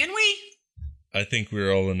 Yes. Can we? I think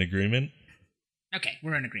we're all in agreement. Okay,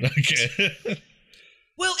 we're in agreement. Okay.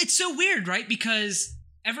 Well, it's so weird, right? Because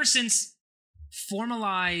ever since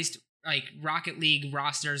formalized like Rocket League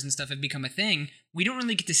rosters and stuff have become a thing, we don't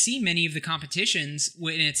really get to see many of the competitions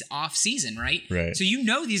when it's off season, right? Right. So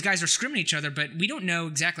these guys are scrimming each other, but we don't know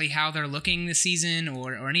exactly how they're looking this season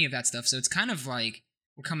or any of that stuff. So it's kind of like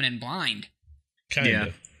we're coming in blind. Kind Yeah.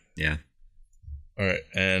 of. Yeah. All right,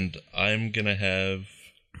 and I'm gonna have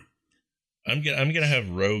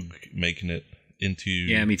Rogue making it into.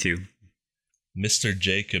 Yeah, me too. Mr.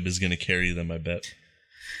 Jacob is gonna carry them, I bet.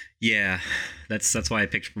 Yeah, that's why I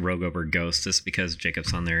picked Rogue over Ghost, just because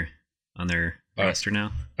Jacob's on their roster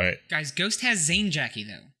now. All right, Guys, Ghost has Zane Jackie,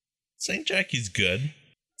 though. St. Jackie's good.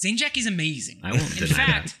 Zane Jackie's amazing. I won't deny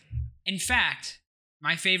that. In fact,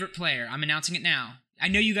 my favorite player, I'm announcing it now. I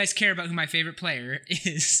know you guys care about who my favorite player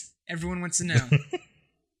is. Everyone wants to know.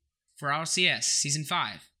 For RLCS Season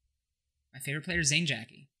 5, my favorite player is Zane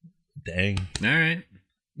Jackie. Dang. All right.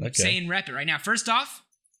 Okay. Saying rep it right now. First off,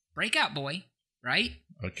 breakout boy, right?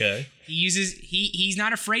 Okay. He's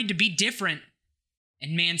not afraid to be different.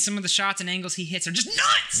 And man, some of the shots and angles he hits are just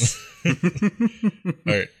nuts!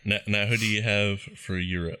 All right. Now who do you have for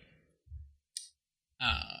Europe?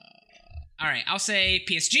 All right, I'll say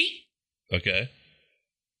PSG. Okay.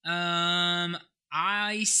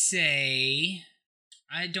 I say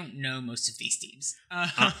I don't know most of these teams.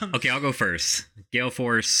 Okay, I'll go first. Gale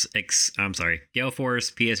Force, PSG,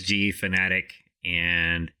 Fnatic,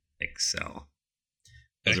 and Excel.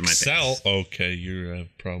 Those are my Excel. picks. Okay, you have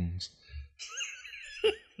problems.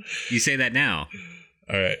 You say that now.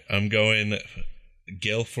 All right, I'm going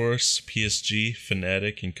Gale Force, PSG,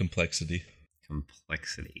 Fnatic, and Complexity.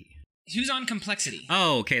 Complexity. Who's on Complexity?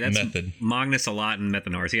 Oh, okay, that's Method. Magnus a lot and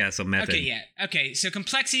Method North. Yeah, so Method. Okay, yeah. Okay, so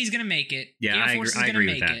Complexity's gonna make it. Yeah, Gale Force I is agree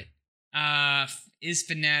gonna with make that. it. Is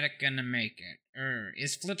Fnatic gonna make it?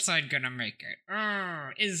 Is Flipside gonna make it?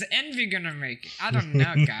 Is Envy gonna make it? I don't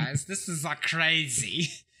know, guys. This is crazy.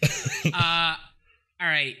 All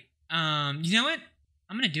right. You know what?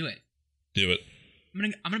 I'm gonna do it. Do it.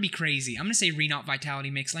 I'm gonna be crazy. I'm gonna say Renault Vitality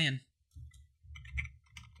makes LAN.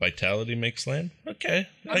 Vitality makes LAN? Okay.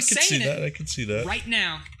 I can see that. I can see that. Right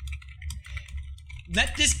now.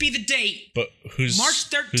 Let this be the date. But who's March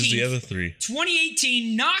 13th. Who's the other three?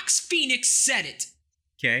 2018, Nox Phoenix said it.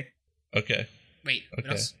 Okay. Okay. Wait, what Okay.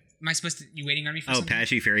 else? Am I supposed to... You waiting on me for Oh, something?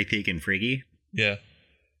 Pashy, Fairy Peak, and Friggy. Yeah.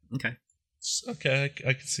 Okay. Okay,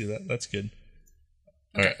 I can see that. That's good.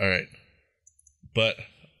 Okay. All right. But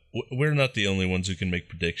we're not the only ones who can make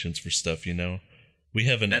predictions for stuff, you know?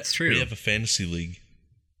 That's true. We We have a fantasy league.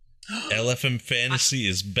 LFM Fantasy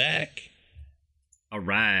is back. All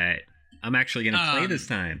right. I'm actually going to play this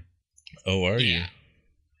time. Oh, are you? Yeah.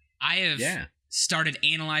 I have Yeah. started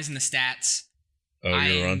analyzing the stats. Oh,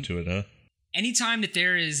 you're I'm- onto it, huh? Anytime that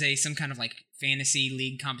there is some kind of fantasy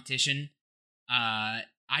league competition, I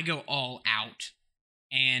go all out.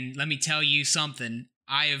 And let me tell you something.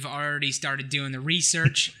 I have already started doing the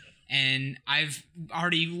research, and I've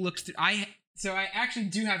already looked through. So I actually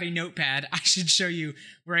do have a notepad I should show you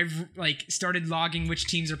where I've started logging which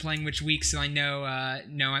teams are playing which week, so I know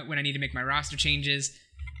when I need to make my roster changes.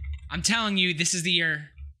 I'm telling you, this is the year.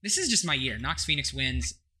 This is just my year. Nox Phoenix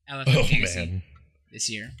wins LFM Fantasy man. this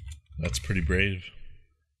year. That's pretty brave.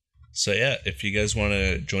 So yeah, if you guys want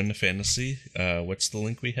to join the fantasy, what's the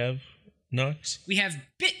link we have, Nox? We have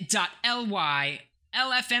bit.ly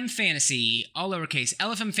LFM Fantasy, all lowercase.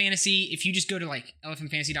 LFM Fantasy, if you just go to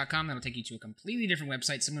lfmfantasy.com, that'll take you to a completely different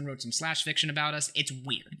website. Someone wrote some slash fiction about us. It's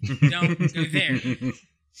weird. Don't go there.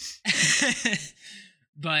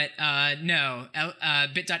 But no,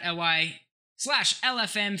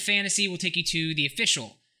 bit.ly/LFM Fantasy will take you to the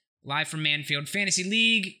official Live from Manfield Fantasy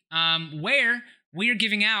League, where we're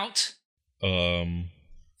giving out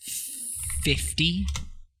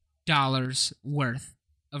 $50 worth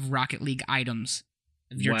of Rocket League items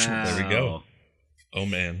of your choice. There we go. Oh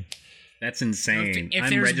man, That's So insane. if I'm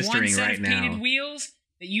there's registering one set right of painted now. wheels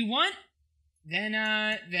that you want, then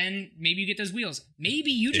maybe you get those wheels.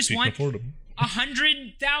 Maybe you if just you want can afford them.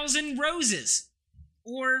 100,000 roses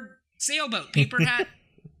or sailboat, paper hat.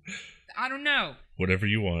 I don't know. Whatever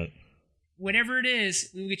you want. Whatever it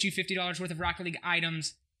is, we will get you $50 worth of Rocket League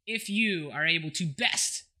items if you are able to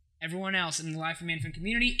best everyone else in the Live from Manfield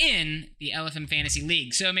community in the LFM Fantasy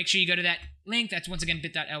League. So make sure you go to that link. That's once again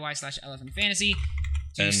bit.ly/LFM Fantasy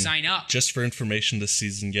to And sign up. Just for information this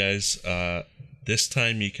season, guys, this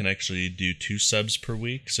time you can actually do 2 subs per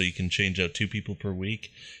week, so you can change out 2 people per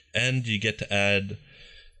week, and you get to add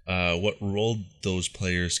what role those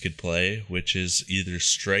players could play, which is either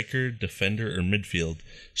striker, defender, or midfield.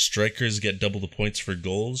 Strikers get double the points for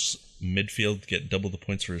goals, midfield get double the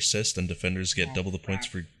points for assists, and defenders get double the points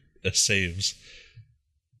for saves.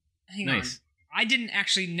 Hang on. I didn't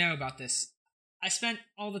actually know about this. I spent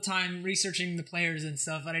all the time researching the players and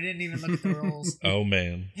stuff, but I didn't even look at the roles. Oh,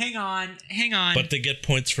 man. Hang on. But they get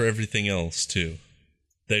points for everything else, too.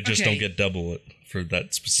 They just don't get double it for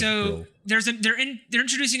that specific role. So they're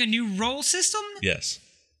introducing a new role system? Yes.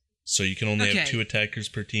 So you can only have 2 attackers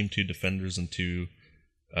per team, 2 defenders, and 2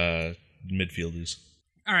 midfielders.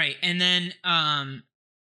 All right, and then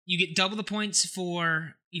you get double the points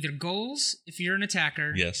for either goals if you're an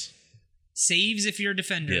attacker. Yes. Saves if you're a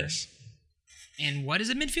defender. Yes. And what is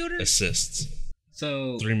a midfielder? Assists.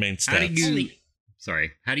 So 3 main stats.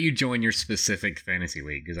 How do you join your specific fantasy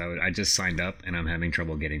league? Because I just signed up and I'm having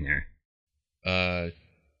trouble getting there.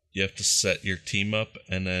 You have to set your team up,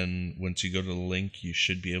 and then once you go to the link, you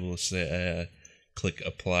should be able to say click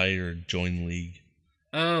apply or join league.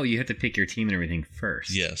 Oh, you have to pick your team and everything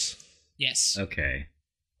first. Yes. Okay.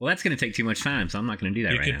 Well, that's going to take too much time, so I'm not going to do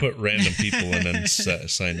that right now. You can put random people and then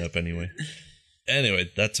sign up anyway.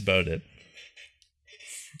 Anyway, that's about it.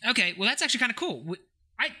 Okay, well, that's actually kind of cool.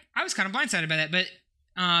 I was kind of blindsided by that, but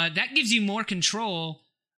that gives you more control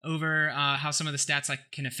over how some of the stats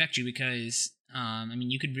can affect you, because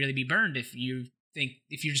you could really be burned if you're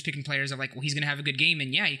just picking players that he's going to have a good game,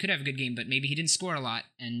 and yeah, he could have a good game, but maybe he didn't score a lot,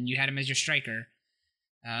 and you had him as your striker.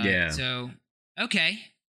 So, okay,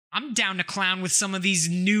 I'm down to clown with some of these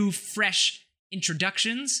new, fresh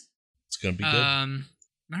introductions. It's gonna be good.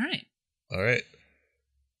 All right.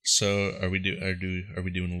 So, are we doing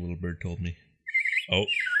a little bird told me? Oh,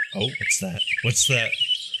 what's that?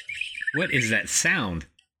 What is that sound?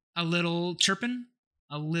 A little chirping,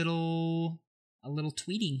 a little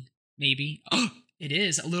tweeting, maybe. Oh, it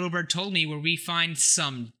is a little bird told me, where we find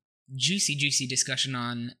some juicy discussion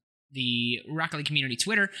on the Rocket League community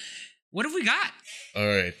Twitter. What have we got? All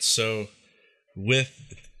right, so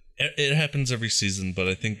it happens every season, but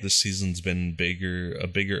I think this season's been a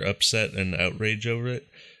bigger upset and outrage over it,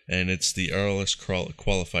 and it's the RLS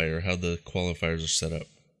qualifier, how the qualifiers are set up.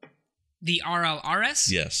 The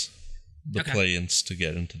RLRS? Yes, the play-ins to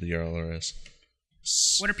get into the RLRS.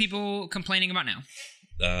 What are people complaining about now?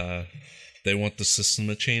 They want the system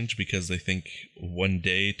to change because they think one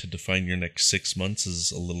day to define your next 6 months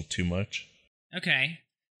is a little too much. Okay.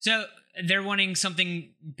 So they're wanting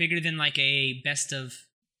something bigger than a best of...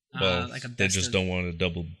 they just don't want a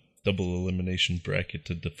double elimination bracket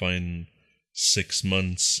to define 6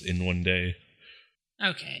 months in one day.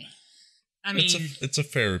 Okay. It's a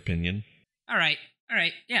fair opinion. All right.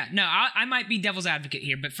 Yeah. No, I might be devil's advocate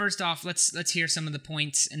here, but first off, let's hear some of the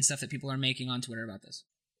points and stuff that people are making on Twitter about this.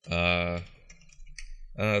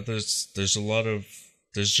 There's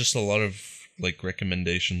just a lot of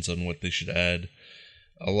recommendations on what they should add.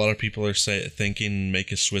 A lot of people are thinking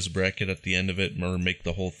make a Swiss bracket at the end of it, or make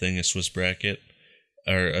the whole thing a Swiss bracket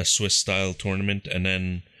or a Swiss style tournament, and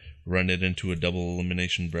then run it into a double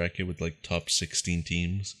elimination bracket with top 16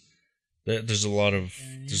 teams. There's a lot of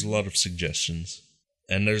suggestions,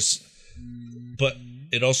 and but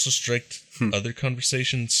it also striked other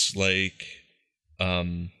conversations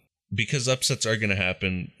because upsets are going to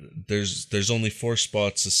happen. There's only 4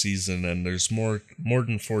 spots a season, and there's more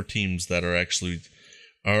than 4 teams that are actually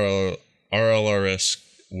RLRS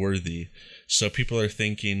worthy. So people are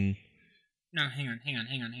thinking. No, hang on.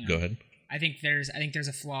 Go ahead. I think there's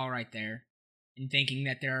a flaw right there in thinking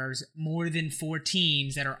that there's more than 4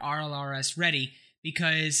 teams that are RLRS ready,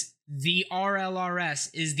 because the RLRS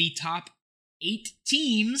is the top 8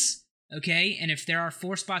 teams. Okay, and if there are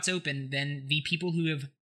 4 spots open, then the people who have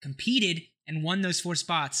competed and won those 4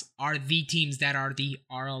 spots are the teams that are the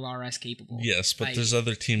RLRS capable. Yes, but there's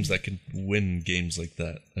other teams that can win games like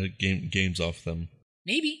that, games off them.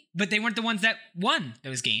 Maybe, but they weren't the ones that won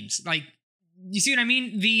those games. You see what I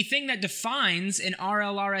mean? The thing that defines an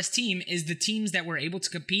RLRS team is the teams that were able to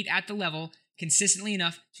compete at the level consistently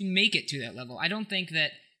enough to make it to that level. I don't think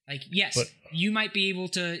that, you might be able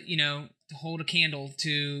to, to hold a candle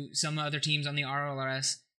to some other teams on the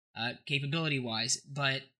RLRS capability-wise,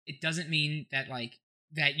 but it doesn't mean that,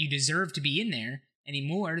 that you deserve to be in there any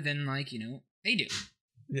more than, they do.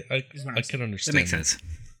 Yeah, I can understand. That makes sense.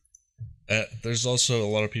 There's also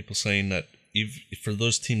a lot of people saying that for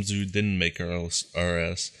those teams who didn't make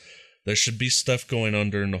RS, there should be stuff going on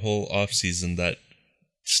during the whole off-season that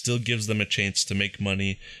still gives them a chance to make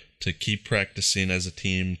money, to keep practicing as a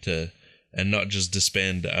team, and not just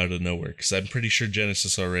disband out of nowhere. Because I'm pretty sure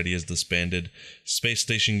Genesis already has disbanded. Space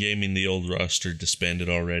Station Gaming, the old roster, disbanded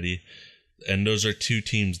already. And those are two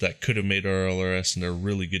teams that could have made RLRS, and they're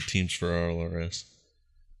really good teams for RLRS.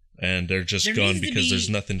 And they're just gone because there's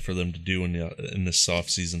nothing for them to do in this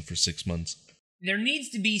soft season for 6 months. There needs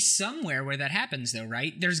to be somewhere where that happens, though,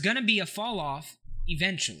 right? There's going to be a fall off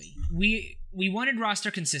eventually. We wanted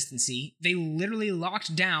roster consistency. They literally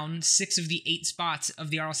locked down 6 of the 8 spots of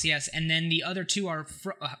the RLCS, and then the other 2 are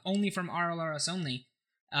only from RLRS only.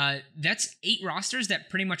 That's 8 rosters that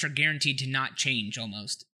pretty much are guaranteed to not change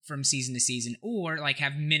almost from season to season, or like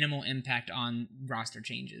have minimal impact on roster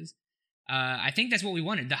changes. I think that's what we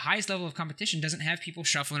wanted. The highest level of competition doesn't have people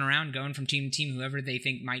shuffling around, going from team to team, whoever they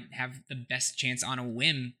think might have the best chance on a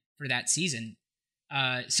whim for that season.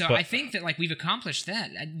 So I think that like we've accomplished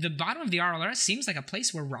that. The bottom of the RLRS seems like a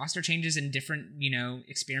place where roster changes and different,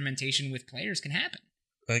 experimentation with players can happen.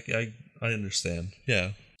 I understand.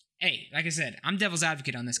 Yeah. Hey, like I said, I'm devil's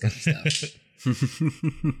advocate on this kind of stuff.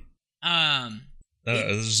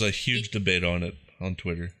 There's a huge debate on it on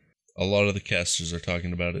Twitter. A lot of the casters are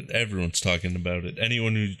talking about it. Everyone's talking about it.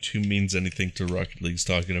 Anyone who means anything to Rocket League's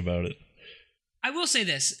talking about it. I will say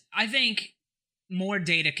this. I think more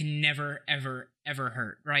data can never, ever, ever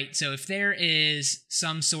hurt, right? So if there is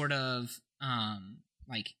some sort of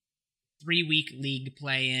 3-week league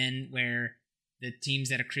play-in where the teams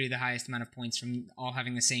that accrue the highest amount of points from all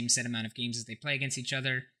having the same set amount of games as they play against each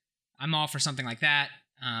other, I'm all for something like that.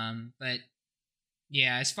 But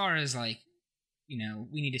yeah, as far as we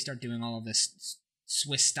need to start doing all of this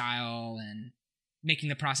Swiss style and making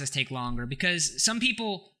the process take longer, because some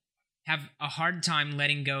people have a hard time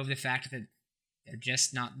letting go of the fact that they're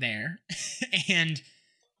just not there. And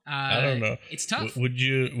I don't know. It's tough. Would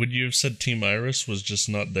you have said Team Iris was just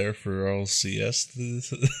not there for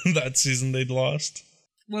RLCS that season they'd lost?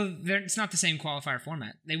 Well, it's not the same qualifier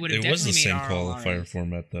format. They would have It was definitely the same made RLRS. qualifier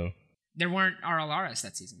format, though. There weren't RLRS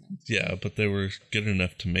that season, though. Yeah, but they were good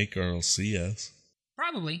enough to make RLCS.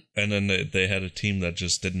 Probably. And then they had a team that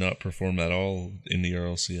just did not perform at all in the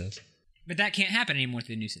RLCS. But that can't happen anymore with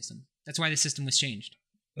the new system. That's why the system was changed.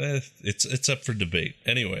 It's up for debate.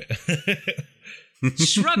 Anyway.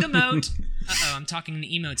 Shrug emote. Uh-oh, I'm talking in the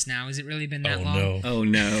emotes now. Has it really been that long? No. Oh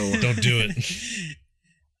no. Don't do it.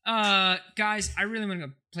 Guys, I really want to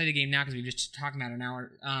go play the game now because we've just talked about it an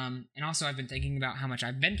hour. And also I've been thinking about how much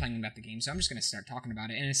I've been playing about the game, so I'm just going to start talking about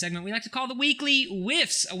it in a segment we like to call the Weekly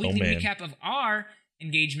Whiffs, a weekly recap of our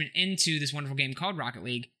engagement into this wonderful game called Rocket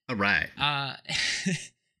League. All right.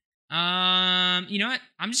 You know what?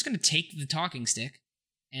 I'm just going to take the talking stick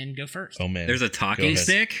and go first. Oh man. There's a talking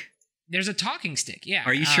stick? There's a talking stick, yeah.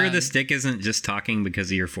 Are you sure the stick isn't just talking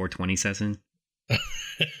because of your 420 session?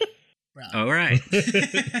 Bro. All right.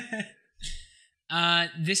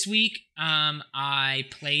 This week, I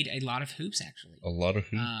played a lot of hoops, actually. A lot of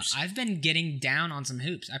hoops. I've been getting down on some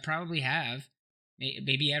hoops. I probably have.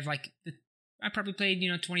 Maybe I probably played,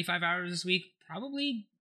 25 hours this week. Probably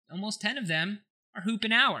almost 10 of them are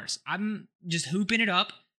hooping hours. I'm just hooping it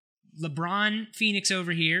up. LeBron Phoenix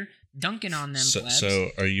over here, dunking on them plebs.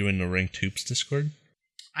 So are you in the Ranked Hoops Discord?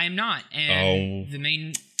 I am not. And the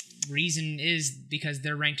main reason is because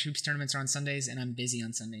their Ranked Hoops tournaments are on Sundays, and I'm busy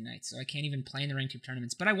on Sunday nights, so I can't even play in the Ranked Hoops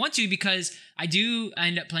tournaments. But I want to, because I do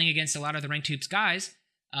end up playing against a lot of the Ranked Hoops guys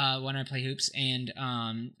when I play hoops, and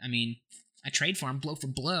I trade for them, blow for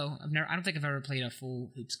blow. I don't think I've ever played a full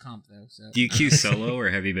hoops comp though. So. Do you queue solo, or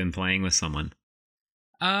have you been playing with someone?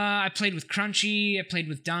 I played with Crunchy. I played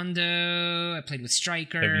with Dondo. I played with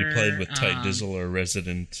Striker. Have you played with Ty Dizzle or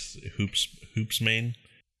Resident Hoops main?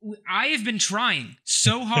 I have been trying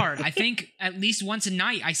so hard. I think at least once a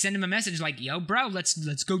night I send him a message like, "Yo, bro, let's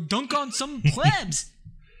go dunk on some plebs,"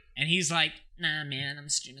 and he's like, "Nah, man, I'm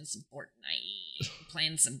streaming some Fortnite, I'm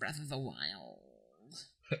playing some Breath of the Wild."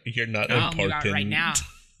 You're not I'm calling you out right now.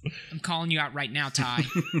 I'm calling you out right now, Ty.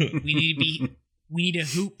 We need to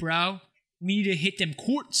hoop, bro. We need to hit them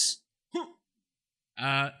courts.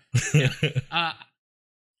 I've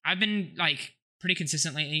been pretty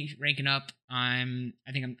consistent lately, ranking up. I'm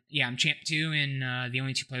champ 2, and the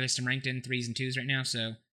only 2 playlists I'm ranked in 3s and 2s right now,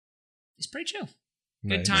 so it's pretty chill.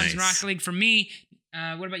 Good times in Rocket League for me.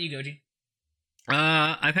 What about you, Goji?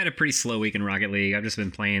 I've had a pretty slow week in Rocket League. I've just been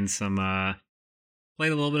playing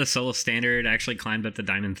played a little bit of solo standard. I actually climbed up to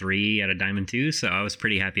Diamond 3 out of Diamond 2, so I was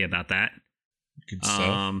pretty happy about that. Good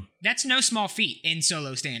stuff. That's no small feat in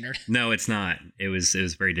solo standard. No, it's not. It was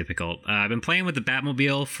very difficult. I've been playing with the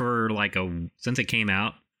Batmobile for since it came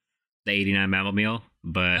out, the 89 Batmobile,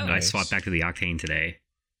 but I swapped back to the Octane today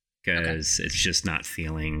because it's just not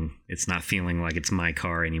feeling like it's my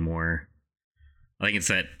car anymore. I think it's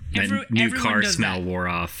that new car smell wore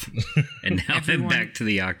off, and now I'm back to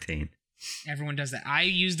the Octane. Everyone does that. I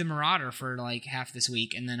used the Marauder for like half this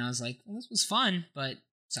week, and then I was like, well, this was fun, but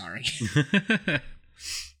sorry.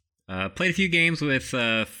 Played a few games with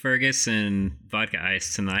Fergus and Vodka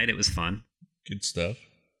Ice tonight. It was fun. Good stuff.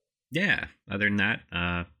 Yeah. Other than that,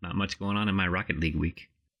 not much going on in my Rocket League week.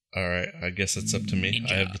 All right, I guess it's up to me.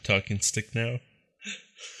 Ninja. I have the talking stick now.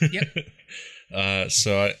 Yep.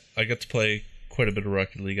 So I got to play quite a bit of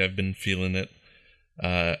Rocket League. I've been feeling it.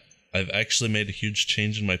 I've actually made a huge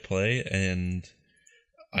change in my play, and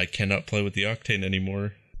I cannot play with the Octane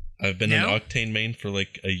anymore. I've been an Octane main for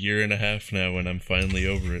like a year and a half now, and I'm finally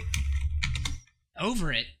over it.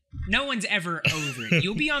 Over it? No one's ever over it.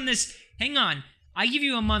 You'll be on this... Hang on. I give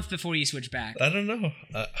you a month before you switch back. I don't know.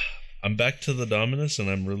 I'm back to the Dominus, and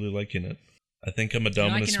I'm really liking it. I think I'm a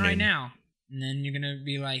Dominus You're liking it main. right now. And then you're going to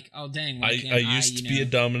be like, oh, dang. Why can't I used to be a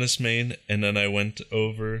Dominus main, and then I went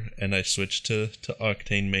over and I switched to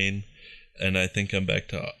Octane main, and I think I'm back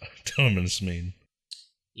to Dominus main.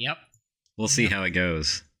 Yep. We'll see how it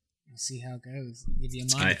goes. We'll see how it goes. I'll give you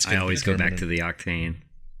a month. I always go back to the Octane.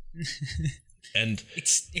 And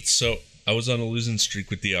it's so I was on a losing streak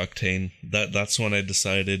with the Octane. That's when I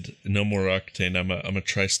decided no more Octane. I'm gonna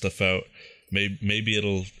try stuff out. Maybe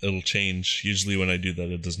it'll change. Usually when I do that,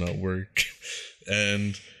 it does not work.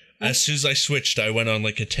 And as soon as I switched, I went on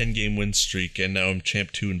like a 10-game win streak, and now I'm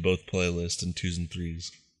champ 2 in both playlists and 2s and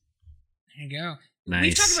 3s. There you go. Nice.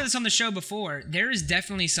 We've talked about this on the show before. There is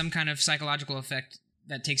definitely some kind of psychological effect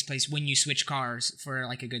that takes place when you switch cars for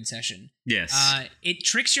like a good session. Yes. It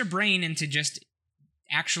tricks your brain into just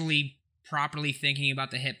actually properly thinking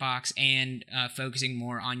about the hitbox and focusing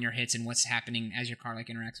more on your hits and what's happening as your car like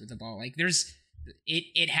interacts with the ball. Like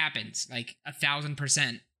it happens like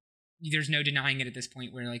 1,000%. There's no denying it at this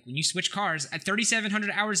point where like when you switch cars at 3,700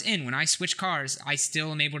 hours in, when I switch cars, I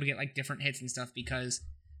still am able to get like different hits and stuff because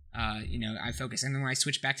I focus. And then when I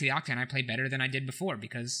switch back to the Octane, I play better than I did before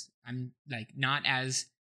because I'm like not as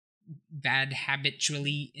bad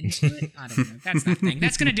habitually into it. I don't know. That's the thing.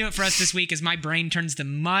 That's going to do it for us this week as my brain turns to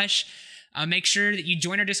mush. Make sure that you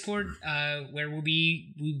join our Discord where we'll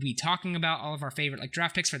be talking about all of our favorite like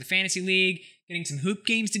draft picks for the fantasy league, getting some hoop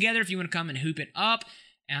games together if you want to come and hoop it up,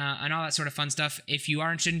 and all that sort of fun stuff. If you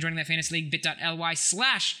are interested in joining that fantasy league,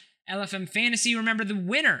 bit.ly/LFM Fantasy. Remember, the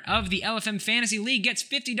winner of the LFM Fantasy League gets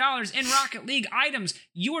 $50 in Rocket League items.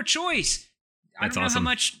 Your choice. I don't know awesome. how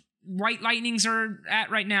much White Lightnings are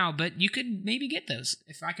at right now, but you could maybe get those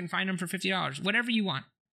if I can find them for $50. Whatever you want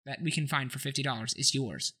that we can find for $50 is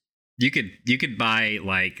yours. You could buy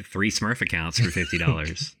like 3 Smurf accounts for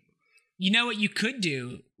 $50. You know what you could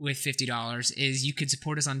do with $50 is you could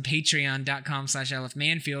support us on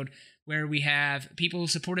patreon.com/LFManfield, where we have people who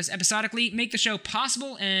support us episodically, make the show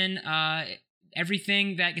possible, and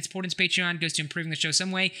everything that gets poured into Patreon goes to improving the show some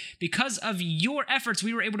way. Because of your efforts,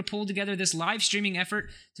 we were able to pull together this live streaming effort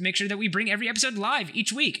to make sure that we bring every episode live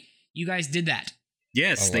each week. You guys did that.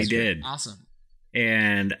 Yes, they did. Awesome.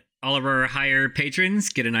 And all of our higher patrons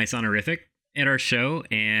get a nice honorific at our show,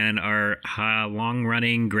 and our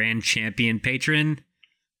long-running grand champion patron,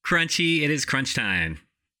 Crunchy, it is crunch time.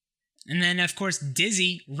 And then, of course,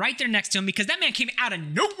 Dizzy right there next to him because that man came out of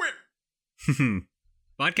nowhere.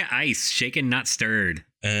 Vodka Ice, shaken not stirred.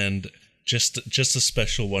 And just a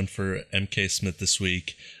special one for MK Smith this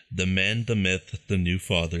week. The man, the myth, the new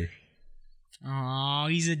father. Oh,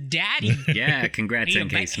 he's a daddy. Yeah, congrats,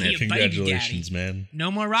 MK Smith. Congratulations, man.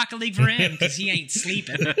 No more Rocket League for him because he ain't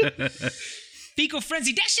sleeping. Fecal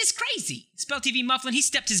Frenzy, that's just crazy. Spell TV Mufflin, he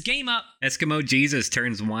stepped his game up. Eskimo Jesus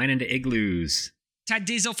turns wine into igloos. Ty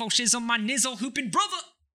Dizzle, fo shizzle, my nizzle, hoopin' brother.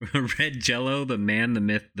 Red Jello, the man, the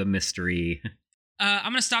myth, the mystery.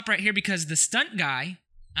 I'm going to stop right here because the stunt guy,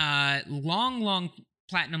 long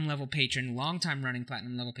platinum level patron, long time running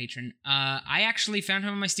platinum level patron, I actually found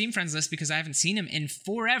him on my Steam friends list because I haven't seen him in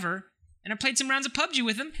forever, and I played some rounds of PUBG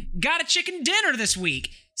with him. Got a chicken dinner this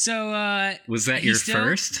week. So, was that your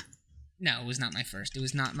first? No, it was not my first. It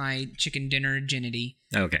was not my chicken dinner virginity.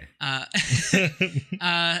 Okay.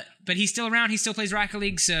 But he's still around. He still plays Rocket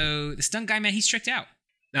League. So the stunt guy, man, he's tricked out.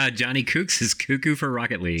 Johnny Kooks is cuckoo for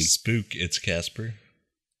Rocket League. Spook, it's Casper.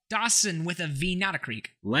 Dawson with a V, not a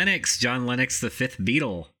creek. Lennox, John Lennox, the 5th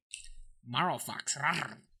Beatle. Marl Fox,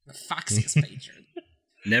 the foxiest patron.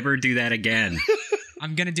 Never do that again.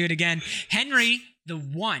 I'm going to do it again. Henry, the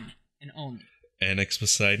one and only. Annex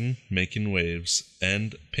Poseidon, making waves.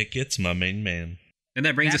 And Pickett's my main man. And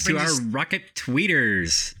that brings us to our Rocket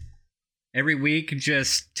Tweeters. Every week,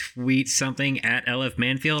 just tweet something at LF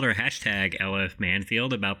Manfield or hashtag LF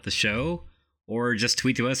Manfield about the show, or just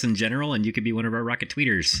tweet to us in general, and you could be one of our Rocket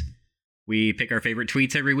Tweeters. We pick our favorite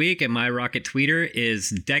tweets every week, and my Rocket Tweeter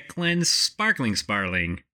is Declan Sparkling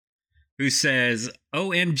Sparling, who says,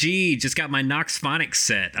 OMG, just got my Nox Phonics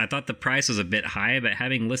set. I thought the price was a bit high, but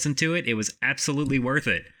having listened to it, it was absolutely worth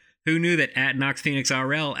it. Who knew that at Nox Phoenix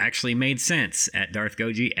RL actually made sense? At Darth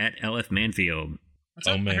Goji, at LF Manfield. What's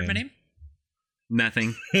up? I heard my name?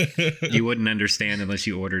 Nothing. You wouldn't understand unless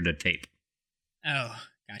you ordered a tape. Oh,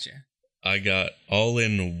 gotcha. I got all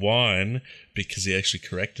in one because he actually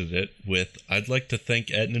corrected it with, I'd like to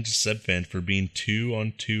thank at Ninja Sebfan for being 2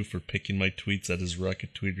 on 2 for picking my tweets at his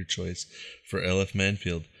Rocket Tweeter choice for LF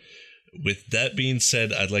Manfield. With that being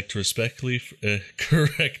said, I'd like to respectfully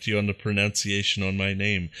correct you on the pronunciation on my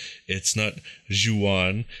name. It's not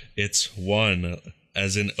Juan, it's Juan,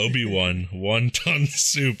 as in Obi-Wan, wonton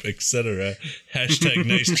soup, etc. Hashtag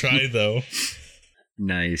nice try, though.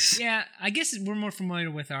 Nice. Yeah, I guess we're more familiar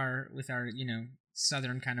with our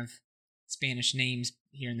southern kind of Spanish names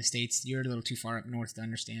here in the States. You're a little too far up north to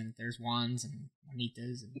understand that there's Juans and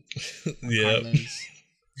Juanitas and Carlos.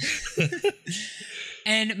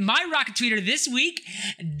 And my Rocket Tweeter this week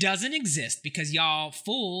doesn't exist because y'all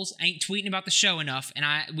fools ain't tweeting about the show enough, and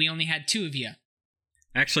we only had 2 of you.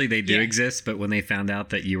 Actually, they do exist, but when they found out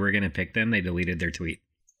that you were going to pick them, they deleted their tweet.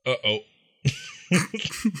 Uh-oh.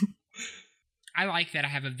 I like that I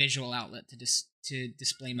have a visual outlet to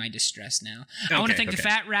display my distress now. I want to thank the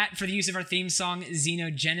Fat Rat for the use of our theme song,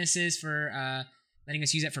 Xenogenesis, for letting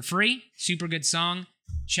us use that for free. Super good song.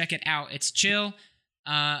 Check it out. It's chill.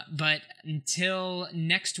 But until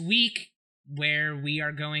next week, where we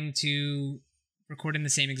are going to record in the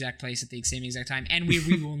same exact place at the same exact time, and we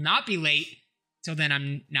will not be late. Till then,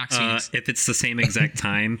 I'm Nox Phoenix. If it's the same exact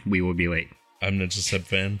time, we will be late. I'm Ninja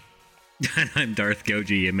Sebfan. And I'm Darth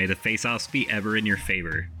Goji, and may the face-offs be ever in your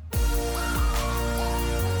favor.